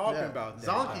not talking Yeah. about that.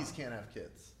 Zonkies can't have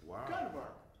kids. Wow. Kind of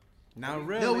are. Not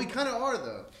really. No, we kind of are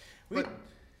though. We- But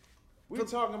We're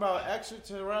talking about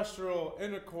extraterrestrial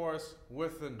intercourse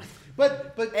with an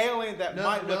but alien that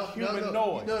might look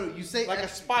humanoid. No, you say Like a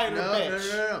spider no, bitch.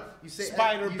 No. You say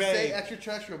Spider you babe. say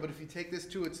extraterrestrial, but if you take this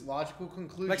to its logical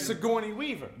conclusion, Like Sigourney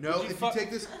Weaver. no, Would if fuck- you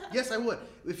take this, yes, I would.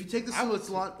 If you take this to its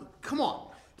come on,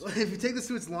 if you take this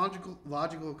to its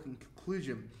logical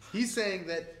conclusion, he's saying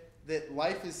that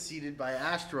life is seeded by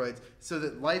asteroids, so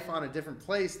that life on a different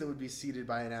place that would be seeded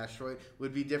by an asteroid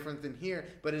would be different than here.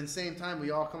 But at the same time,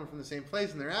 we all come from the same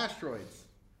place, and they're asteroids.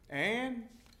 And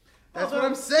That's what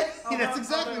I'm saying. Although- That's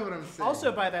exactly although- what I'm saying.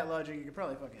 Also, by that logic, you could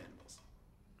probably fuck animals.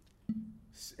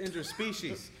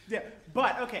 interspecies. Yeah,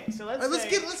 but okay, so let's All right,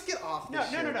 say, let's get off no,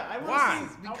 this no, shit. no, no. I want Why? to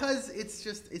see Because it's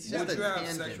just Would a you have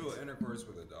tangent. sexual intercourse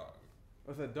with a dog?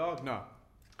 With a dog? No.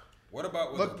 What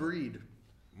about with What a breed?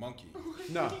 monkey?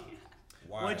 No.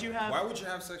 Why? Would you have- Why would you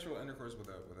have sexual intercourse with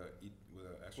an With,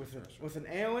 extraterrestrial? with an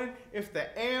alien? If the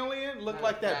alien looked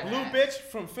like that blue bitch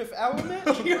from Fifth Element,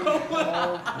 with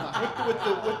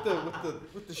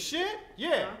the shit,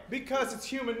 yeah, because it's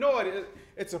humanoid.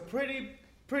 It's a pretty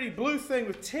blue thing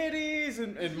with titties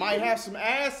and it might have some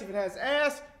ass. If it has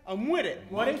ass, I'm with it.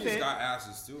 What if Monkeys it- got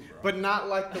asses too, bro. But not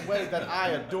like the way that I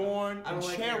adorn and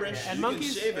like cherish. and You can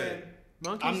monkeys. shave it.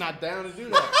 Monkeys. I'm not down to do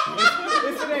that.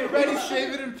 if it ain't ready,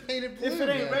 Shave it and paint it blue. if it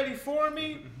ain't man. ready for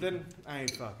me, then I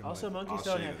ain't fucking. Also, with it. monkeys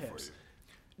I'll don't shave have it for hips.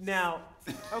 you. Now,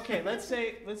 okay, let's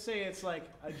say it's like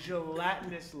a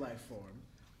gelatinous life form,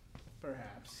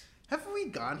 perhaps. Have we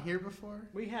gone here before?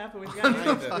 We have, but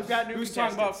we've got new Who's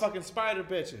talking about contestants. fucking spider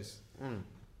bitches?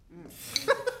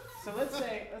 So let's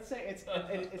say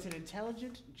it's an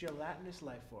intelligent gelatinous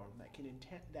life form that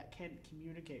can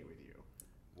communicate with you.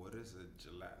 What is a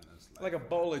gelatinous? Like a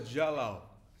bowl of Jello.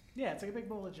 Yeah, it's like a big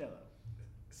bowl of Jello.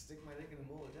 Stick my dick in a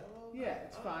bowl of Jello? Yeah,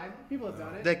 it's fine. People have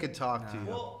done it. They could talk to you.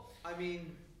 Well, I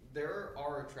mean, there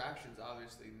are attractions,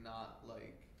 obviously, not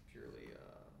like purely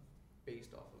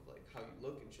based off of like how you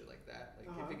look and shit like that.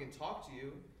 Like if it can talk to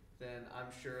you, then I'm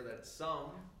sure that some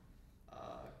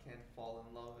can fall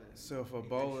in love and. So if a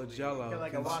bowl of eventually- Jello Yeah,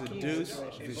 like a can Joaquin seduce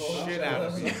situation. the Bowl of shit Jell-O. out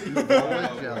of me. Bowl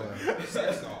of Jello.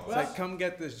 Sex doll. It's like, come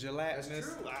get this gelatinous.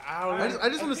 That's true. I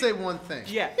just want to say one thing.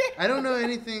 Yeah. I don't know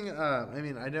anything. I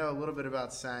mean, I know a little bit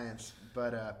about science,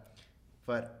 but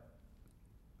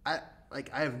I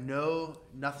have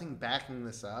nothing backing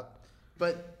this up.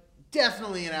 But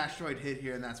definitely an asteroid hit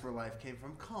here, and that's where life came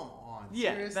from. Come on,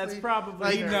 Yeah, seriously? that's probably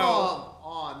like fair. come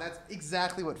on. That's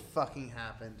exactly what fucking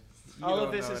happened. All You of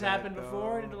don't this know has that, happened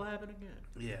before, and though. it'll happen again.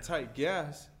 Yeah, Tight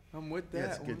guess. I'm with that.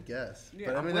 that's a one. good guess. Yeah,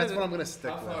 but I I'm mean, with that's it. what I'm gonna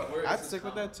stick How with. far? Where is I'd this stick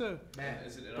with from? that too. Man,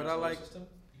 Is it in But our I solar like- system?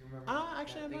 you remember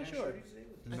Actually, I'm that not thing I sure. showed you today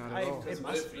with Not I- at all. it But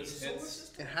must if be. this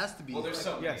hits, It has to be. well, there's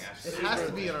so many Yes. actually. It has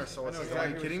to be in our solar I know system. Are you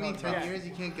exactly kidding me? what you're 10 talking years,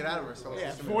 you can't get out of our solar Yeah,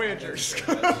 system. Voyagers.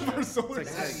 That's true. For solar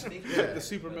It's like system. Yeah. the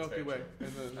Super That's Milky very Way. true.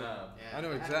 And the- Yeah, I know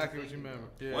I had exactly to what you think remember.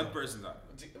 about Yeah. One person died.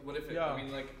 What if it? Yeah. I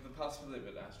mean, like the possibility of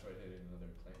an asteroid hitting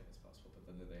another planet is possible, but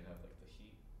then do they have like the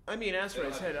heat? I mean,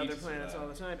 asteroids They'll hit have other heat planets to all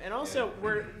the survive. time, and also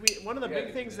one of the Yeah,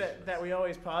 big things conditions. that we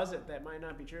always posit that might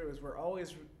not be true is we're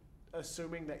always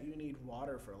assuming that you need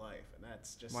water for life, and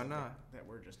that's just Why something not? that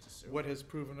we're just assuming. What has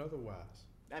proven otherwise?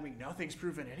 I mean, nothing's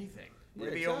proven anything. We're Yeah,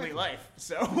 the exactly. only life,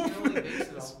 so We can only base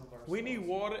it off of our We need soul.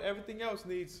 water. Everything else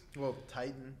needs. Well,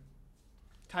 Titan.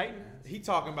 Titan. He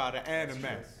talking about an anime.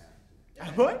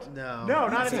 What? No. No,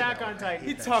 not He Attack on Titan.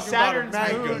 He talking about Saturn's a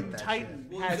manga. I hate moon that Titan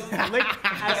shit. has, Well, you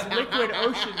has liquid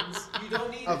oceans. You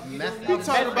don't need Of you methane. don't He need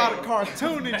talking about a methane.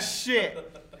 cartoon and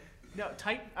shit. No,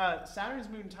 Saturn's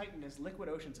moon Titan has liquid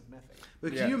oceans of methane.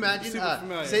 But Yeah, can you imagine? super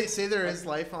familiar. Say there is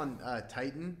life on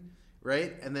Titan,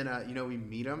 right? And then we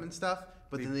meet them and stuff.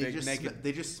 But Big, then they big, just naked.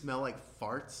 they just smell like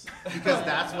farts because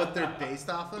that's what they're based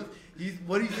off of.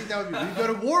 What do you think that would be? We'd go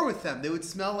to war with them. They would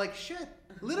smell like shit.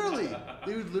 Literally,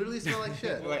 they would literally smell like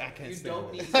shit. Like I can't You stand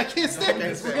don't it. need. I can't stand can't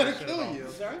this. We're stand gonna that shit kill at all.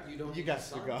 you. You don't. You need got the to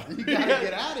sun. go. You gotta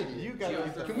get out of here. You gotta.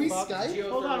 Geothermal- Can we fuck- Skype?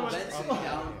 Hold on Geothermal one vents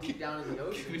second. deep down in the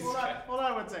ocean. Hold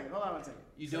on one second.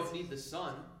 You don't need the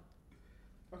sun.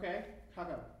 Okay, how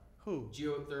come? Who?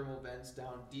 Geothermal vents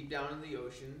deep down in the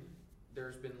ocean.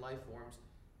 There's been life forms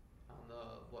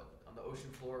on the ocean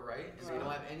floor, right? And they don't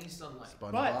have any sunlight.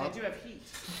 But SpongeBob. they do have heat.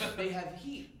 They have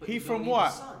heat. But He you don't from need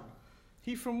what? The sun.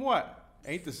 He from what?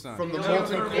 Ain't the sun. From the They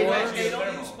molten don't- core. they They don't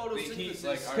don't use use photosynthesis. The heat, photosynthesis.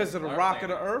 like, Because of the our rock of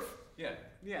the planet. Earth. Yeah.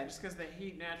 Yeah, just because the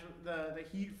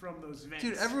heat from those vents.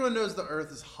 Dude, everyone knows the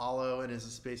Earth is hollow and is a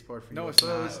spaceport for No, it's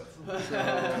UFOs.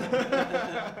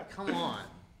 Come on.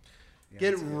 Yeah,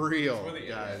 Get that's good. real, It's where the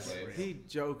internet guys. played. He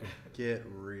joking. Get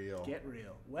real. Get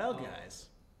real. Well, guys,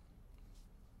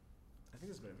 I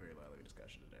think this has been a very lively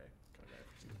discussion today. Coming back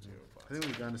from season 2 of I Podslot. think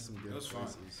we've gone to some good It was fun.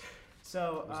 places.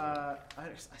 So, I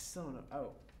still don't know.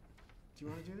 Oh, do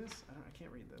you want to do this? I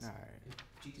can't read this. All right.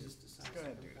 Jesus decides go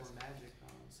ahead, to do perform this. magic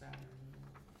on Saturn.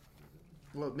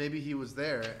 Well, maybe he was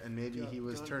there, and maybe Do you- he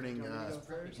was do you turning want me to go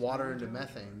first? water into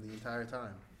methane the entire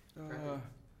time.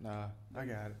 Nah, I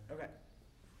got it. Okay.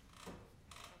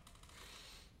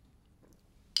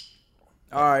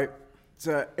 All right, it's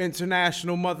an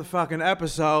international motherfucking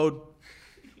episode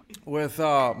with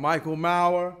Michael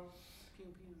Maurer,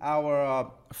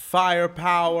 our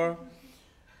firepower,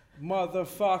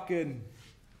 motherfucking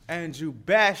Andrew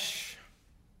Besh,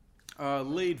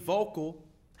 lead vocal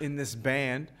in this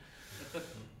band.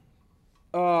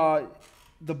 The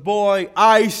boy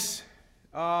Ice.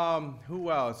 Who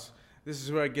else? This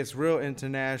is where it gets real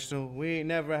international. We ain't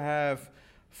never have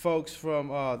folks from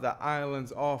the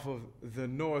islands off of the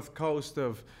north coast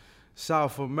of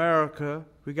South America.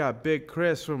 We got Big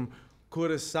Chris from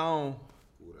Curaçao.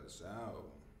 Curaçao.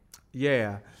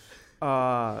 Yeah.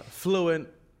 Fluent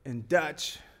in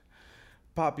Dutch.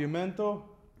 Papiamento.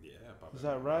 Yeah. Is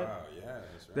that right? Wow, yeah,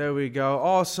 that's right. There we go.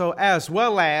 Also, as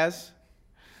well as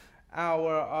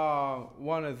our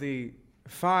one of the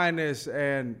finest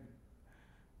and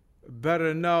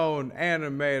better known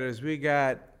animators, we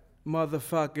got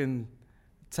motherfucking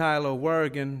Tyler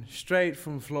Wergen, straight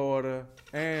from Florida,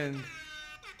 and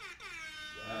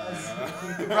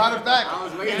You brought it back. I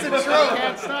was waiting It's a for it. trope.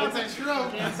 Can't stop It's a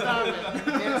trope. Can't stop it.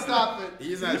 Can't stop it.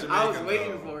 He's not Jamaican. I was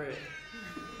waiting though. for it.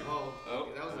 Oh,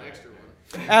 okay, that was an extra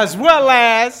one. as well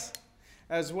as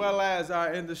as well as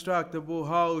our indestructible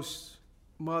host,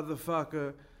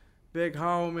 motherfucker, big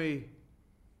homie,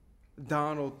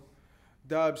 Donald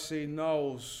Dubsy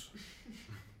Knowles.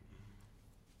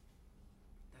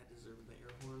 That deserved the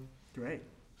air horn. Great.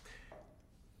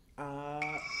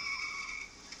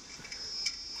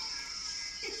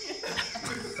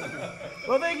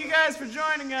 Well, thank you guys for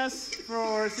joining us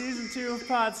for season 2 of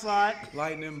Podslot.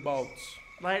 Lightning bolts.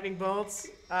 Lightning bolts.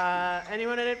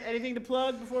 Anyone anything to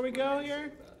plug before we go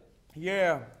here?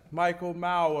 Yeah, Michael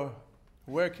Mauer.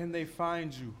 Where can they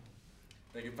find you?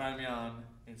 They can find me on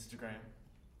Instagram.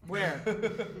 Where?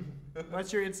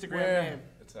 What's your Instagram Where? name?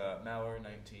 It's Mauer19.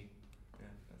 Yeah,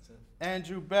 that's it.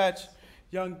 Andrew Betch,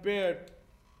 Young Beard.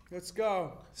 Let's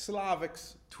go.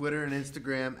 Slavics. Twitter and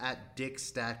Instagram at Dick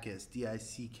Stackus.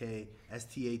 DickStatkus.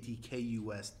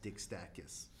 Dick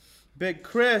Stackus. Big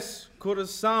Chris,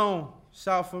 Corazon,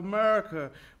 South America.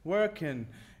 Where can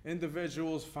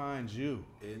individuals find you?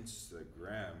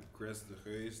 Instagram, Chris de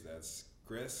Geus. That's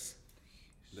Chris.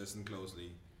 Listen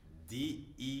closely.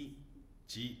 DEGEUS.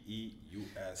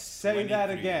 Say that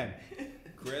 23. again.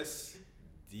 Chris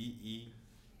DEGEUS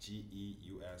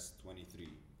 23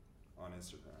 on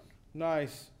Instagram.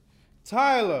 Nice.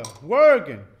 Tyler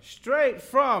Wergen, straight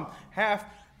from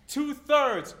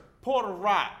 2/3 Puerto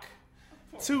Rico,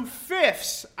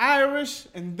 2/5 Irish,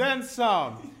 and then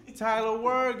some. Tyler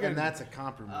Wergen. And that's a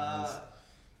compromise.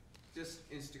 Just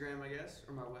Instagram, I guess,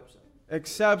 or my website.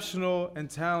 Exceptional and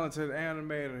talented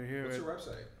animator here What's at your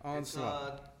website?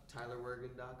 Onslaught. It's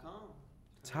tylerwergen.com.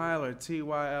 Tyler,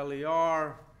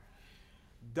 Tyler,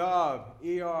 Dub,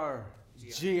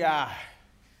 ERGI,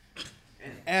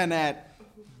 and at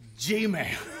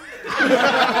Gmail.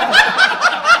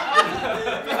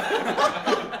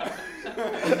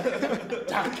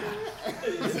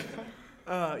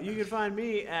 You can find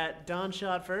me at Don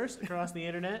Shot First across the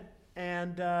internet.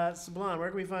 And Sublime, where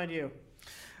can we find you?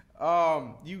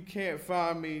 You can't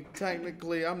find me.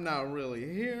 Technically, I'm not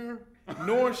really here,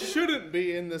 nor shouldn't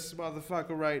be in this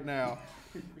motherfucker right now.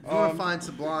 If you want to find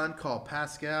Sublime, call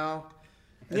Pascal.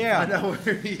 And Yeah. find out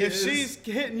where he If is. she's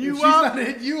hitting If you she's up, not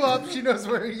hitting you up, she knows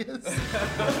where he is.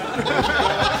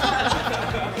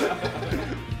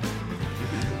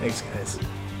 Thanks, guys.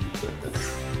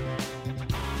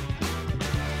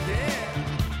 Yeah.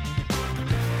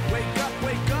 Wake up,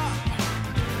 wake up.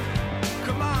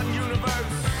 Come on,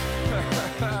 universe.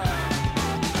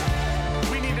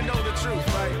 We need to know the truth,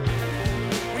 right?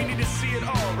 We need to see it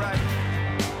all, right?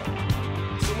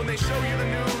 So when they show you the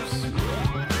news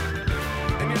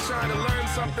and you're trying to learn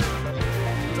something,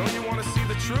 don't you want to see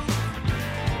the truth?